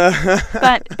we.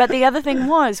 but the other thing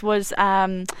was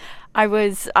I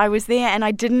was there and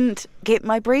I didn't get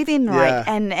my breathing right,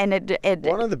 and it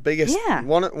one of the biggest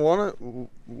one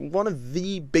of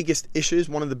the biggest issues,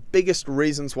 one of the biggest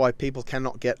reasons why people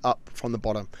cannot get up from the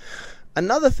bottom.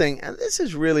 Another thing, and this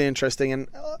is really interesting, and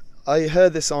I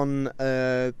heard this on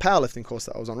a powerlifting course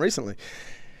that I was on recently.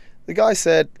 The guy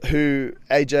said, who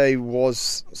AJ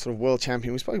was sort of world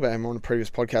champion, we spoke about him on a previous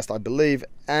podcast, I believe,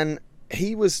 and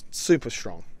he was super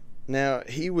strong. Now,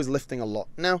 he was lifting a lot.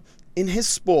 Now, in his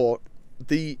sport,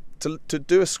 to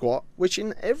do a squat, which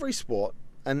in every sport,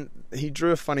 and he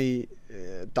drew a funny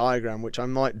diagram, which I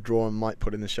might draw and might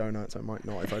put in the show notes. I might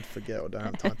not if I forget or don't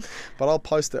have time. But I'll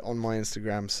post it on my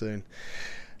Instagram soon.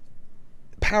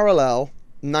 Parallel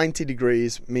 90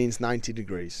 degrees means 90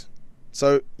 degrees.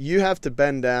 So you have to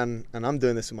bend down, and I'm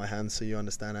doing this with my hands so you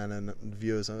understand, and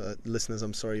viewers, listeners,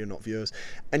 I'm sorry you're not viewers.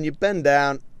 And you bend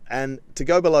down, and to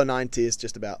go below 90 is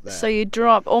just about there. So you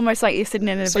drop almost like you're sitting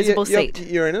in an invisible seat.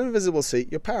 You're in an invisible seat,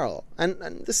 you're parallel. And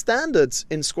the standards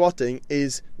in squatting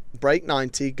is break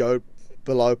 90, go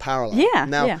below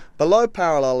parallel. Below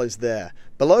parallel is there.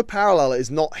 Below parallel is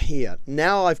not here.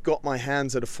 Now I've got my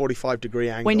hands at a 45-degree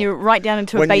angle. When you're right down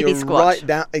into a baby squat. Right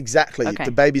down, exactly. Okay.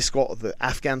 The baby squat or the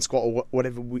Afghan squat or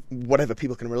whatever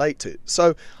people can relate to.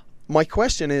 So my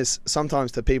question is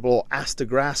sometimes to people, or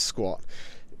ass-to-grass squat.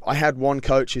 I had one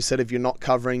coach who said if you're not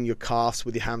covering your calves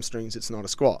with your hamstrings, it's not a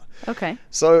squat. Okay.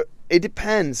 So it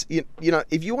depends. You know,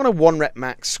 if you want a 1 rep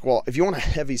max squat, if you want a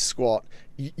heavy squat,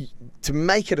 to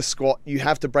make it a squat, you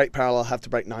have to break parallel, have to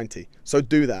break 90. So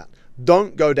do that.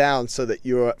 Don't go down so that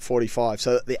you're at 45,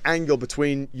 so that the angle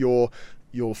between your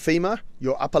femur,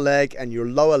 your upper leg, and your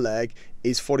lower leg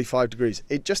is 45 degrees.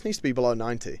 It just needs to be below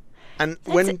 90. And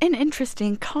that's an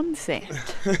interesting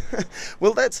concept.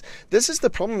 Well, this is the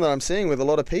problem that I'm seeing with a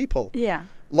lot of people. Yeah.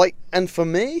 Like, and for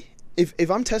me,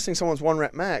 if I'm testing someone's 1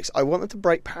 rep max, I want them to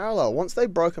break parallel. Once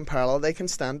they've broken parallel, they can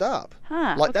stand up.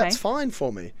 Okay. That's fine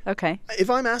for me. Okay. If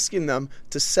I'm asking them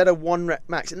to set a 1 rep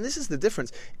max, and this is the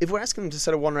difference, if we're asking them to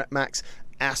set a 1 rep max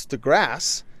ass to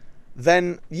grass,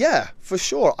 then yeah, for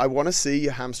sure, I want to see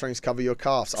your hamstrings cover your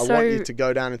calves. I want you to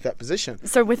go down into that position.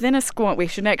 So within a squat, we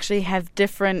should actually have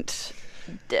different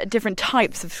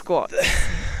types of squats.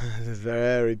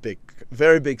 Very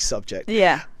big subject.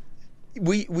 Yeah.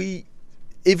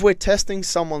 If we're testing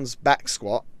someone's back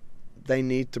squat, they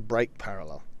need to break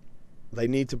parallel. They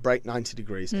need to break 90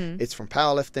 degrees. It's from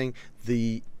powerlifting.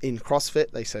 In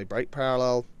CrossFit, they say break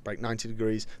parallel, break 90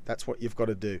 degrees. That's what you've got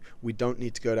to do. We don't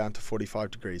need to go down to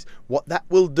 45 degrees. What that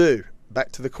will do,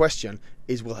 back to the question,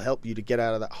 is will help you to get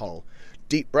out of that hole.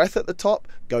 Deep breath at the top,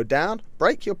 go down,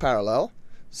 break your parallel.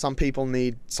 Some people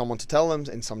need someone to tell them.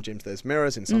 In some gyms there's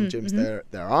mirrors, in some gyms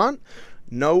there aren't.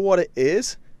 Know what it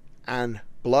is and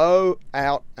blow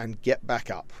out and get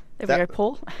back up. There we go,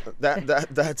 Paul.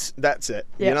 That's it.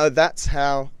 Yep. You know,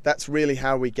 that's really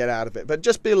how we get out of it. But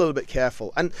just be a little bit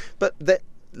careful. But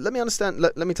let me understand.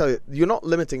 Let me tell you, you're not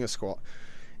limiting a squat.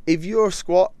 If your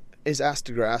squat is ass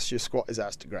to grass, your squat is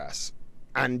ass to grass,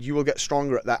 and you will get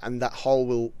stronger at that, and that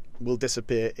hole will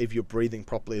disappear if you're breathing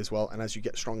properly as well, and as you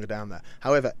get stronger down there.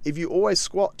 However, if you always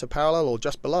squat to parallel or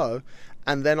just below,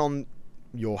 and then on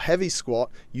your heavy squat,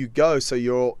 you go so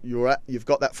you've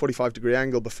got that 45-degree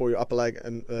angle before your upper leg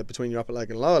and between your upper leg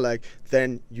and lower leg,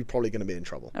 then you're probably going to be in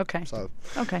trouble. Okay. So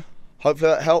okay.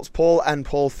 Hopefully that helps, Paul. And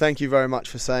Paul, thank you very much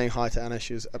for saying hi to Anna.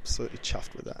 She was absolutely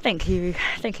chuffed with that. Thank you,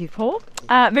 Paul.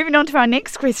 Moving on to our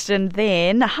next question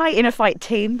then. Hi, InnerFight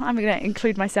team. I'm going to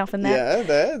include myself in that.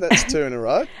 Yeah, that's 2 in a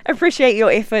row. Appreciate your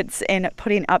efforts in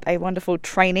putting up a wonderful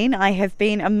training. I have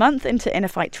been a month into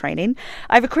InnerFight training.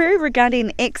 I have a query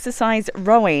regarding exercise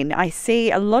rowing. I see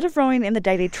a lot of rowing in the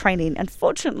daily training.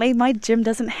 Unfortunately, my gym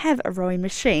doesn't have a rowing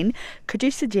machine. Could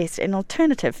you suggest an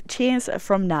alternative? Cheers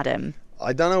from Nadim.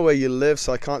 I don't know where you live,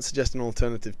 so I can't suggest an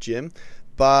alternative gym,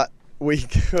 but we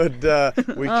could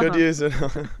use it.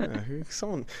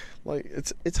 Someone like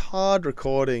it's hard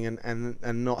recording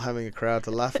and not having a crowd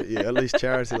to laugh at you. At least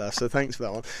Charity laughs, so thanks for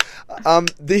that one.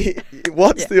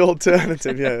 What's the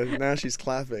alternative? Yeah, now she's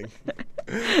clapping.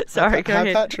 Sorry, go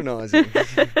ahead. How patronising.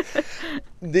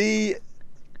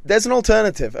 There's an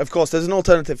alternative, of course. There's an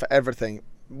alternative for everything.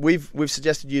 We've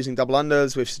suggested using double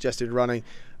unders. We've suggested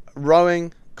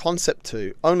rowing. Concept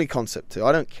 2, only Concept 2.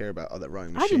 I don't care about other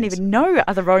rowing machines. I didn't even know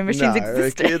other rowing machines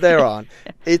existed. There aren't.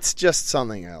 It's just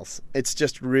something else. It's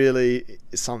just really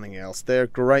something else. They're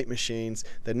great machines.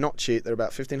 They're not cheap. They're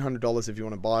about $1,500 if you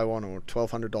want to buy one, or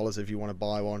 $1,200 if you want to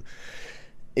buy one.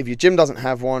 If your gym doesn't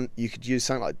have one, you could use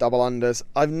something like double unders.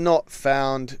 I've not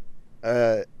found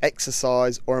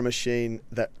exercise or a machine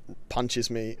that punches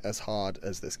me as hard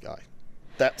as this guy.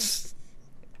 That's...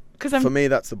 For me,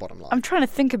 that's the bottom line. I'm trying to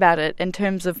think about it in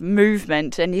terms of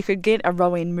movement, and you could get a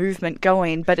rowing movement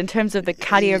going, but in terms of the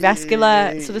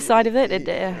cardiovascular sort of side of it...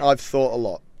 I've thought a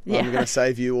lot. Yeah. I'm going to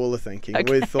save you all the thinking.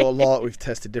 Okay. We've thought a lot. We've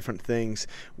tested different things.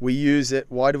 We use it.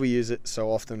 Why do we use it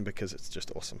so often? Because it's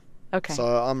just awesome. Okay. So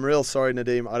I'm real sorry,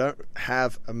 Nadeem. I don't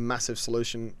have a massive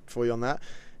solution for you on that,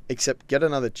 except get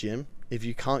another gym. If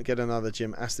you can't get another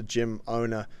gym, ask the gym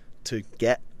owner to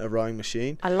get a rowing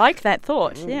machine. I like that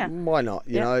thought. Yeah. Why not?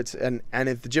 You know, it's and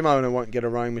if the gym owner won't get a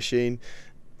rowing machine,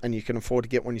 and you can afford to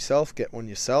get one yourself,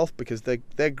 because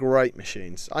they're great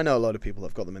machines. I know a lot of people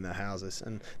have got them in their houses,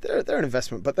 and they're an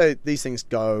investment, but these things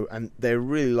go, and they're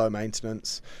really low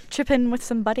maintenance. Chip in with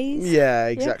some buddies. Yeah,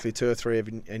 exactly. Yeah. 2 or 3 of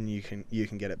you, and you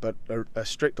can get it. But a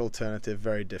strict alternative,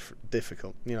 very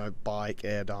difficult. You know, bike,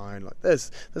 air dying. Like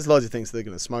there's loads of things that are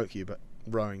going to smoke you, but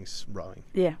rowing's rowing.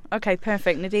 Yeah. Okay,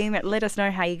 perfect. Nadeem, let us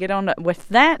know how you get on with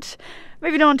that.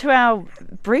 Moving on to our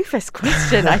briefest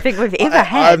question I think we've ever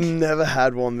had. I've never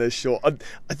had one this short. I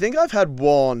think I've had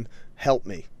one help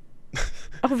me.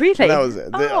 Oh, really? And that was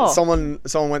it. Someone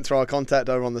went through our contact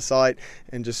over on the site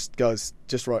and just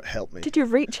wrote help me. Did you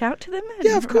reach out to them?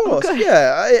 Yeah, of course.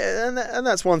 And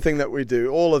that's one thing that we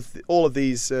do. All of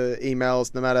these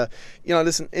emails, no matter,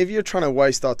 listen, if you're trying to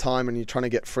waste our time and you're trying to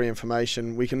get free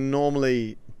information, we can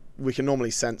normally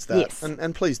sense that. Yes.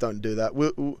 And please don't do that.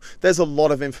 There's a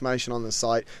lot of information on the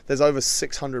site. There's over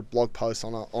 600 blog posts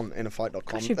on InnerFight.com.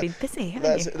 Gosh, you've been busy,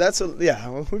 haven't you?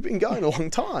 We've been going a long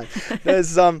time.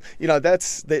 There's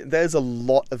there's a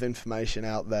lot of information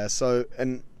out there. So,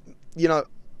 and a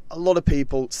lot of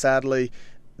people, sadly,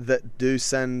 that do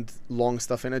send long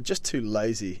stuff in are just too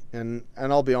lazy, and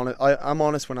I'll be honest, I'm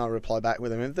honest when I reply back with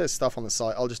them. If there's stuff on the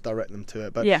site, I'll just direct them to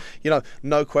it, but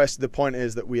no question. The point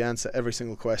is that we answer every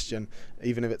single question,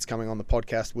 even if it's coming on the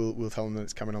podcast. We'll tell them that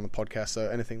it's coming on the podcast, so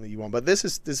anything that you want. But this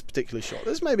is particularly short.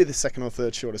 This is maybe the second or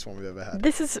third shortest one we've ever had.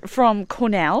 This is from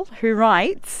Cornell, who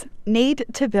writes, "Need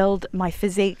to build my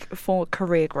physique for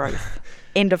career growth."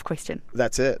 End of question.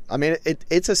 That's it. I mean,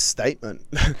 it's a statement.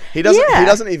 He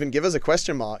doesn't even give us a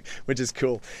question mark, which is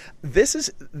cool. This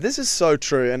is so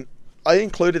true, and I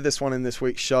included this one in this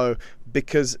week's show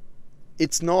because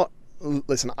it's not.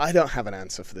 Listen, I don't have an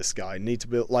answer for this guy. Need to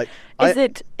build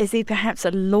Is he perhaps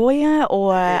a lawyer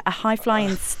or a high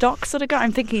flying stock sort of guy?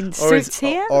 I'm thinking suits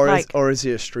here, or is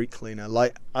he a street cleaner?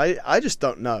 I just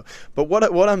don't know. But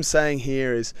what I'm saying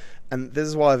here is, and this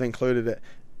is why I've included it.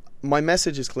 My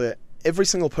message is clear. Every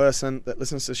single person that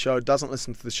listens to the show, doesn't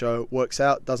listen to the show, works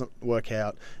out, doesn't work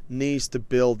out, needs to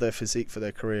build their physique for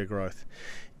their career growth.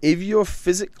 If you're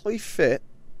physically fit,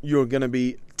 you're going to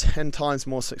be 10 times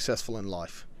more successful in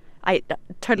life. I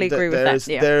totally agree with that.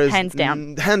 Yeah. Hands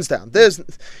down. Hands down.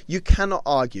 You cannot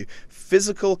argue.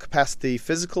 Physical capacity,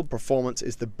 physical performance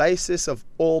is the basis of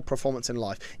all performance in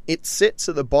life. It sits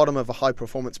at the bottom of a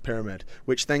high-performance pyramid,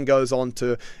 which then goes on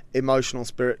to emotional,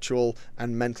 spiritual,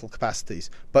 and mental capacities.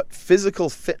 But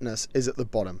physical fitness is at the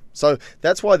bottom. So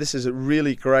that's why this is a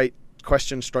really great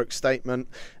question-stroke statement.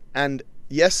 And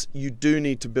yes, you do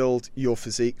need to build your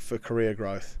physique for career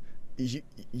growth.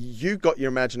 You got your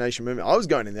imagination moving. I was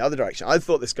going in the other direction. I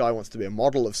thought this guy wants to be a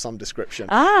model of some description.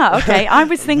 Okay. I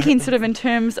was thinking sort of in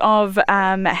terms of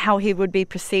how he would be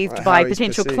perceived by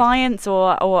potential clients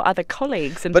or other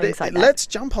colleagues and things like that. Let's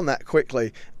jump on that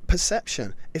quickly.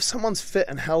 Perception. If someone's fit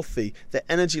and healthy, their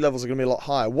energy levels are going to be a lot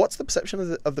higher. What's the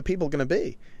perception of the people going to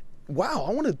be? Wow,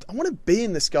 I want to be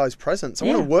in this guy's presence. I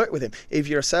want to work with him. If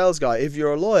you're a sales guy, if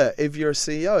you're a lawyer, if you're a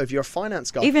CEO, if you're a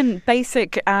finance guy. Even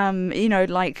basic, mate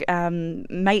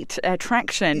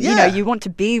attraction. Yeah. You want to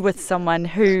be with someone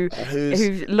who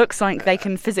looks like they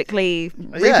can physically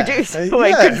reproduce. And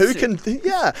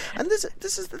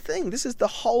this is the thing. This is the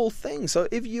whole thing. So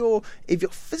if you're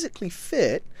physically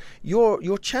fit,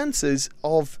 your chances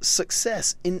of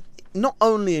success in not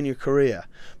only in your career,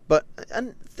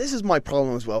 and this is my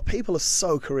problem as well. People are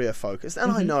so career focused,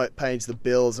 and I know it pays the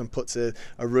bills and puts a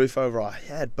roof over our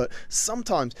head, but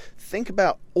sometimes think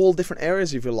about all different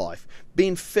areas of your life.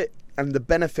 Being fit and the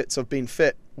benefits of being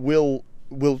fit will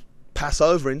pass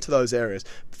over into those areas.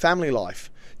 Family life.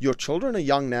 Your children are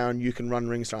young now and you can run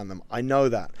rings around them. I know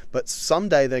that. But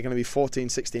someday they're going to be 14,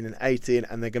 16 and 18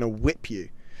 and they're going to whip you.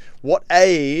 What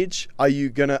age are you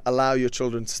going to allow your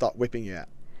children to start whipping you at?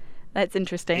 That's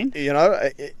interesting.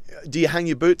 Do you hang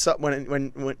your boots up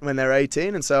when they're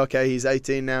 18 and say, okay, he's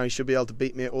 18 now, he should be able to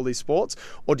beat me at all these sports?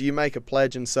 Or do you make a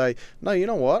pledge and say, no, you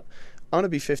know what? I'm going to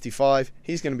be 55,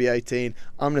 he's going to be 18,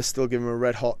 I'm going to still give him a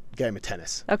red hot game of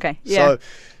tennis. Okay, yeah. So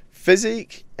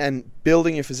physique and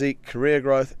building your physique, career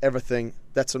growth, everything,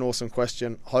 that's an awesome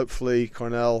question. Hopefully,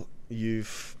 Cornell,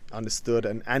 you've understood.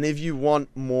 And if you want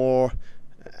more,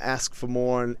 ask for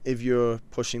more, and if you're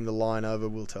pushing the line over,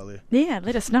 we'll tell you. Yeah,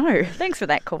 let us know. Thanks for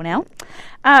that, Cornell.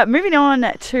 Moving on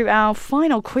to our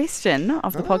final question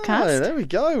of the podcast. There we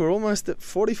go. We're almost at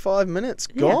 45 minutes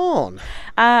gone.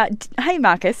 Hey,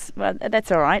 Marcus. Well,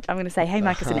 that's all right. I'm going to say, hey,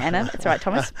 Marcus and Anna. That's all right,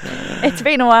 Thomas. It's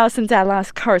been a while since our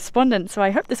last correspondence, so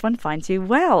I hope this one finds you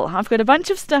well. I've got a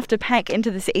bunch of stuff to pack into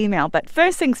this email, but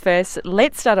first things first,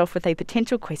 let's start off with a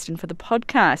potential question for the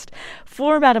podcast.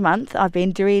 For about a month, I've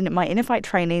been doing my InnerFight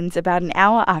trainings about an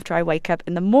hour after I wake up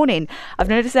in the morning. I've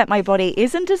noticed that my body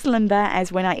isn't as limber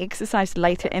as when I exercised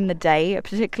later in the day,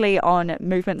 particularly on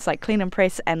movements like clean and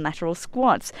press and lateral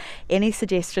squats. Any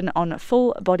suggestion on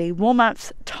full body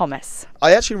warm-ups, Thomas?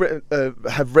 I actually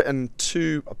have written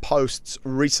 2 posts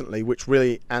recently which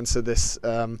really answer this,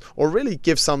 or really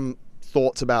give some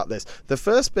thoughts about this. The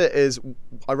first bit is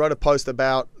I wrote a post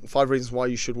about 5 reasons why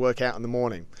you should work out in the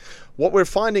morning. What we're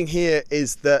finding here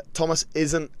is that Thomas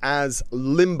isn't as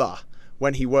limber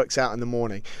when he works out in the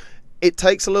morning. It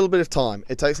takes a little bit of time.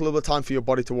 It takes a little bit of time for your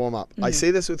body to warm up. Mm-hmm. I see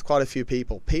this with quite a few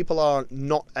people. People are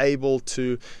not able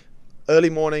to early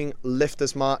morning lift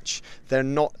as much. They're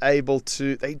not able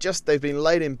to, they've been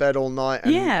laid in bed all night,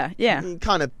 and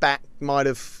kind of back might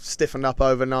have stiffened up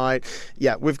overnight.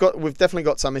 Yeah, we've definitely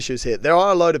got some issues here. There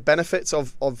are a load of benefits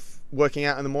of working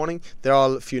out in the morning. There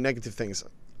are a few negative things.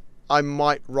 I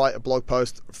might write a blog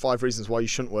post, 5 reasons why you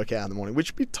shouldn't work out in the morning,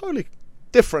 which would be totally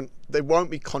different. They won't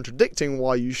be contradicting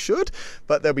why you should,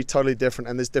 but they'll be totally different,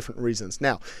 and there's different reasons.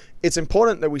 Now, it's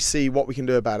important that we see what we can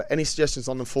do about it. Any suggestions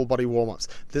on the full body warm-ups?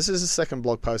 This is the second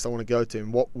blog post I want to go to,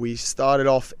 and what we started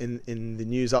off in the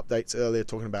news updates earlier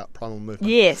talking about primal movement.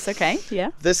 Yes, okay,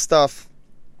 yeah. This stuff,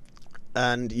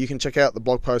 and you can check out the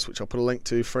blog post, which I'll put a link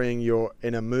to, Freeing Your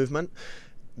Inner Movement.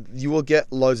 You will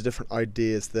get loads of different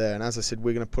ideas there, and as I said,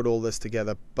 we're going to put all this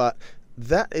together, but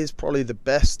that is probably the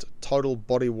best total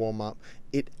body warm-up.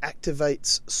 It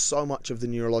activates so much of the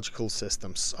neurological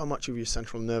system, so much of your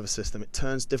central nervous system. It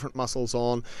turns different muscles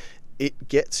on. It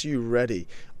gets you ready.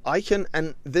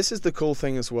 And this is the cool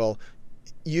thing as well,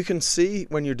 you can see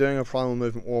when you're doing a primal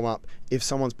movement warm-up if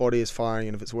someone's body is firing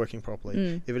and if it's working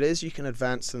properly. If it is, you can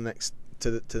advance to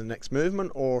the next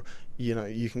movement, or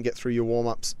you can get through your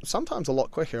warm-ups sometimes a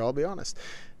lot quicker, I'll be honest.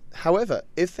 However,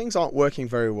 if things aren't working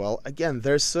very well, again,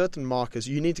 there's certain markers.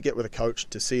 You need to get with a coach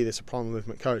to see this, a primal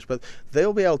movement coach, but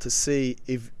they'll be able to see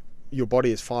if your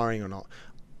body is firing or not.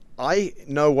 I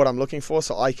know what I'm looking for,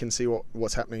 so I can see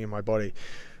what's happening in my body.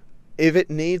 If it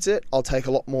needs it, I'll take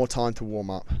a lot more time to warm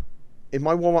up. If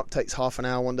my warm-up takes half an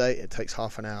hour one day, it takes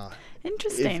half an hour.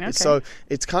 Interesting, okay. So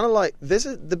it's kind of like,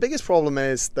 the biggest problem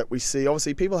is that we see,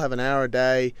 obviously people have an hour a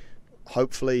day,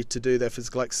 hopefully, to do their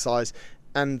physical exercise,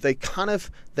 and they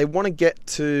want to get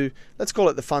to, let's call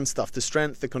it the fun stuff, the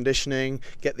strength, the conditioning,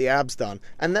 get the abs done.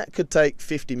 And that could take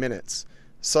 50 minutes.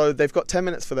 So they've got 10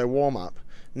 minutes for their warm-up.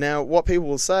 Now, what people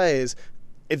will say is,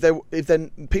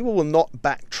 people will not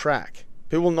backtrack.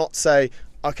 People will not say,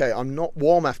 okay, I'm not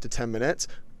warm after 10 minutes.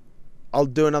 I'll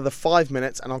do another 5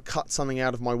 minutes and I'll cut something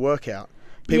out of my workout.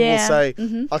 People will say,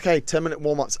 okay, 10-minute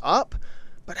warm-up's up,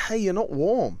 but hey, you're not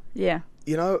warm. Yeah.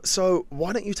 So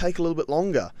why don't you take a little bit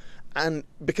longer? And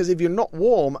because if you're not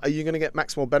warm, are you going to get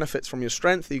maximal benefits from your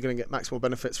strength? Are you going to get maximal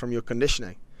benefits from your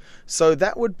conditioning? So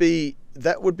that would be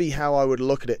how I would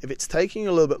look at it. If it's taking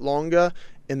a little bit longer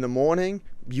in the morning,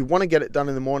 you want to get it done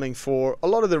in the morning for a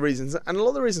lot of the reasons. And a lot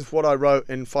of the reasons what I wrote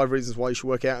in 5 reasons why you should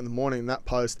work out in the morning in that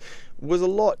post was a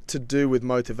lot to do with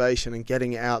motivation and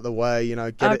getting it out of the way.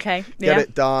 Get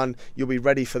it done. You'll be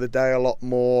ready for the day a lot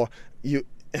more.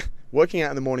 Working out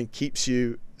in the morning keeps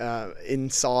you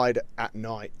inside at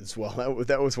night as well.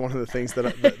 That was one of the things that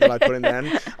I put in there.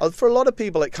 And for a lot of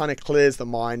people, it kind of clears the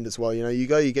mind as well. You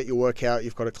get your workout,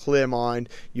 you've got a clear mind,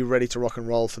 you're ready to rock and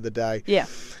roll for the day. Yeah.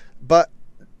 But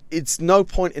it's no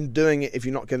point in doing it if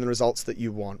you're not getting the results that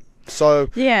you want. So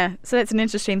that's an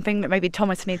interesting thing that maybe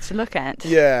Thomas needs to look at.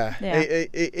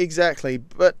 Exactly.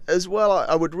 But as well,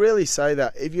 I would really say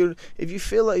that if you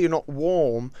feel that you're not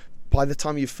warm by the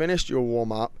time you've finished your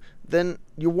warm-up, then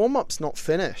your warm-up's not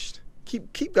finished.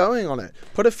 Keep going on it.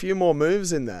 Put a few more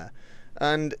moves in there.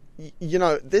 And,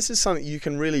 this is something you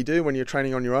can really do when you're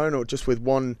training on your own or just with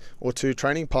 1 or 2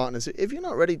 training partners. If you're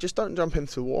not ready, just don't jump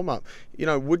into the warm-up.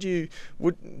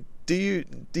 do you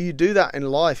do that in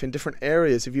life in different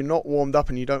areas? If you're not warmed up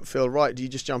and you don't feel right, do you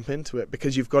just jump into it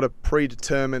because you've got a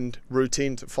predetermined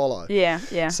routine to follow?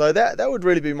 Yeah. So that would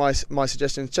really be my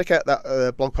suggestion. Check out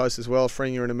that blog post as well,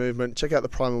 Freeing Your Inner Movement. Check out the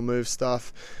Primal Move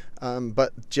stuff.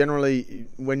 But generally,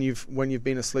 when you've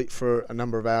been asleep for a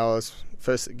number of hours,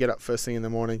 get up first thing in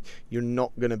the morning, you're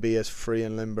not going to be as free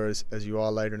and limber as you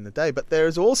are later in the day. But there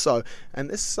is also, and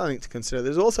this is something to consider,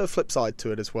 there's also a flip side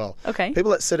to it as well. Okay.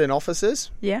 People that sit in offices,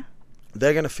 they're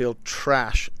going to feel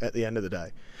trash at the end of the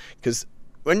day. Because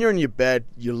when you're in your bed,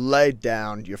 you're laid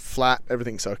down, you're flat,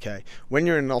 everything's okay. When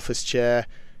you're in an office chair,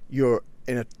 you're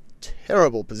in a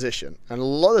terrible position, and a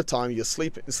lot of the time you're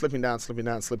slipping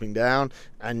down,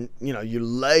 and you're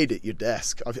laid at your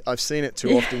desk. I've seen it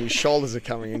too often. Your shoulders are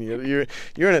coming in. You're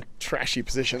in a trashy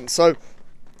position. So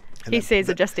he says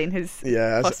adjusting his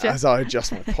posture. as I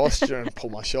adjust my posture and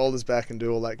pull my shoulders back and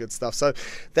do all that good stuff. So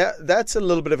that's a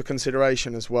little bit of a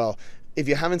consideration as well. If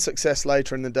you're having success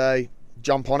later in the day,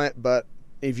 jump on it, but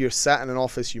if you're sat in an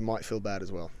office, you might feel bad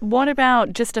as well. What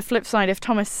about just a flip side? If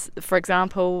Thomas, for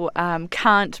example,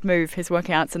 can't move his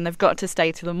workouts and they've got to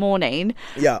stay till the morning,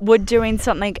 would doing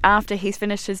something after he's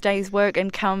finished his day's work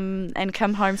and come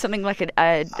home, something like a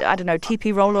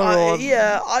TP roller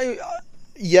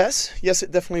Yes,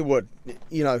 it definitely would.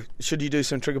 Should you do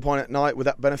some trigger point at night? Would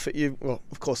that benefit you? Well,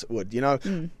 of course it would.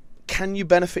 Can you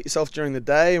benefit yourself during the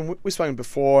day? And we've spoken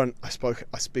before, and I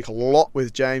speak a lot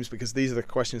with James because these are the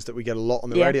questions that we get a lot on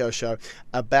the radio show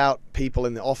about people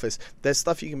in the office. There's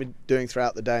stuff you can be doing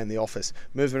throughout the day in the office,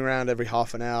 moving around every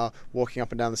half an hour, walking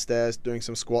up and down the stairs, doing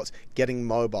some squats, getting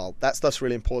mobile. That stuff's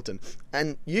really important.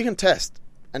 And you can test.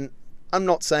 And I'm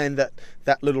not saying that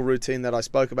little routine that I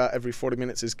spoke about every 40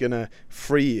 minutes is going to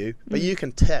free you, but you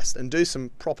can test and do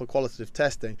some proper qualitative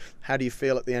testing. How do you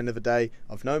feel at the end of a day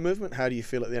of no movement? How do you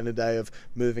feel at the end of the day of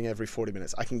moving every 40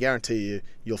 minutes? I can guarantee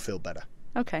you'll feel better.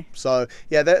 Okay. So,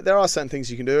 there are certain things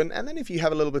you can do. And then if you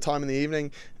have a little bit of time in the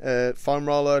evening, foam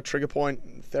roller, trigger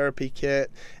point, therapy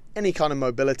kit, any kind of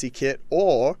mobility kit,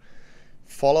 or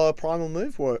follow a Primal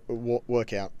Move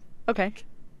workout. Okay.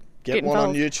 Get one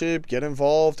on YouTube, get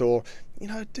involved, or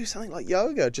do something like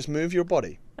yoga. Just move your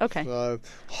body. Okay. So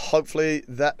hopefully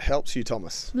that helps you,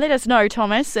 Thomas. Let us know,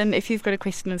 Thomas, and if you've got a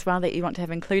question as well that you want to have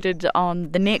included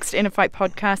on the next InnerFight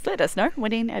podcast, let us know.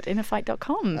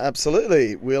 winning@innerfight.com.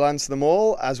 Absolutely. We'll answer them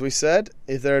all. As we said,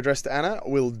 if they're addressed to Anna,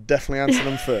 we'll definitely answer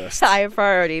them first. Higher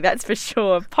priority, that's for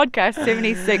sure. Podcast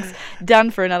 76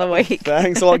 done for another week.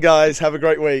 Thanks a lot, guys. Have a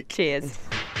great week. Cheers.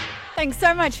 Thanks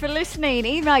so much for listening.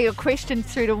 Email your questions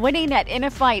through to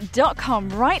winning@innerfight.com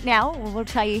right now. We'll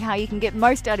tell you how you can get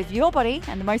most out of your body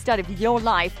and the most out of your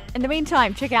life. In the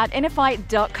meantime, check out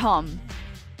innerfight.com.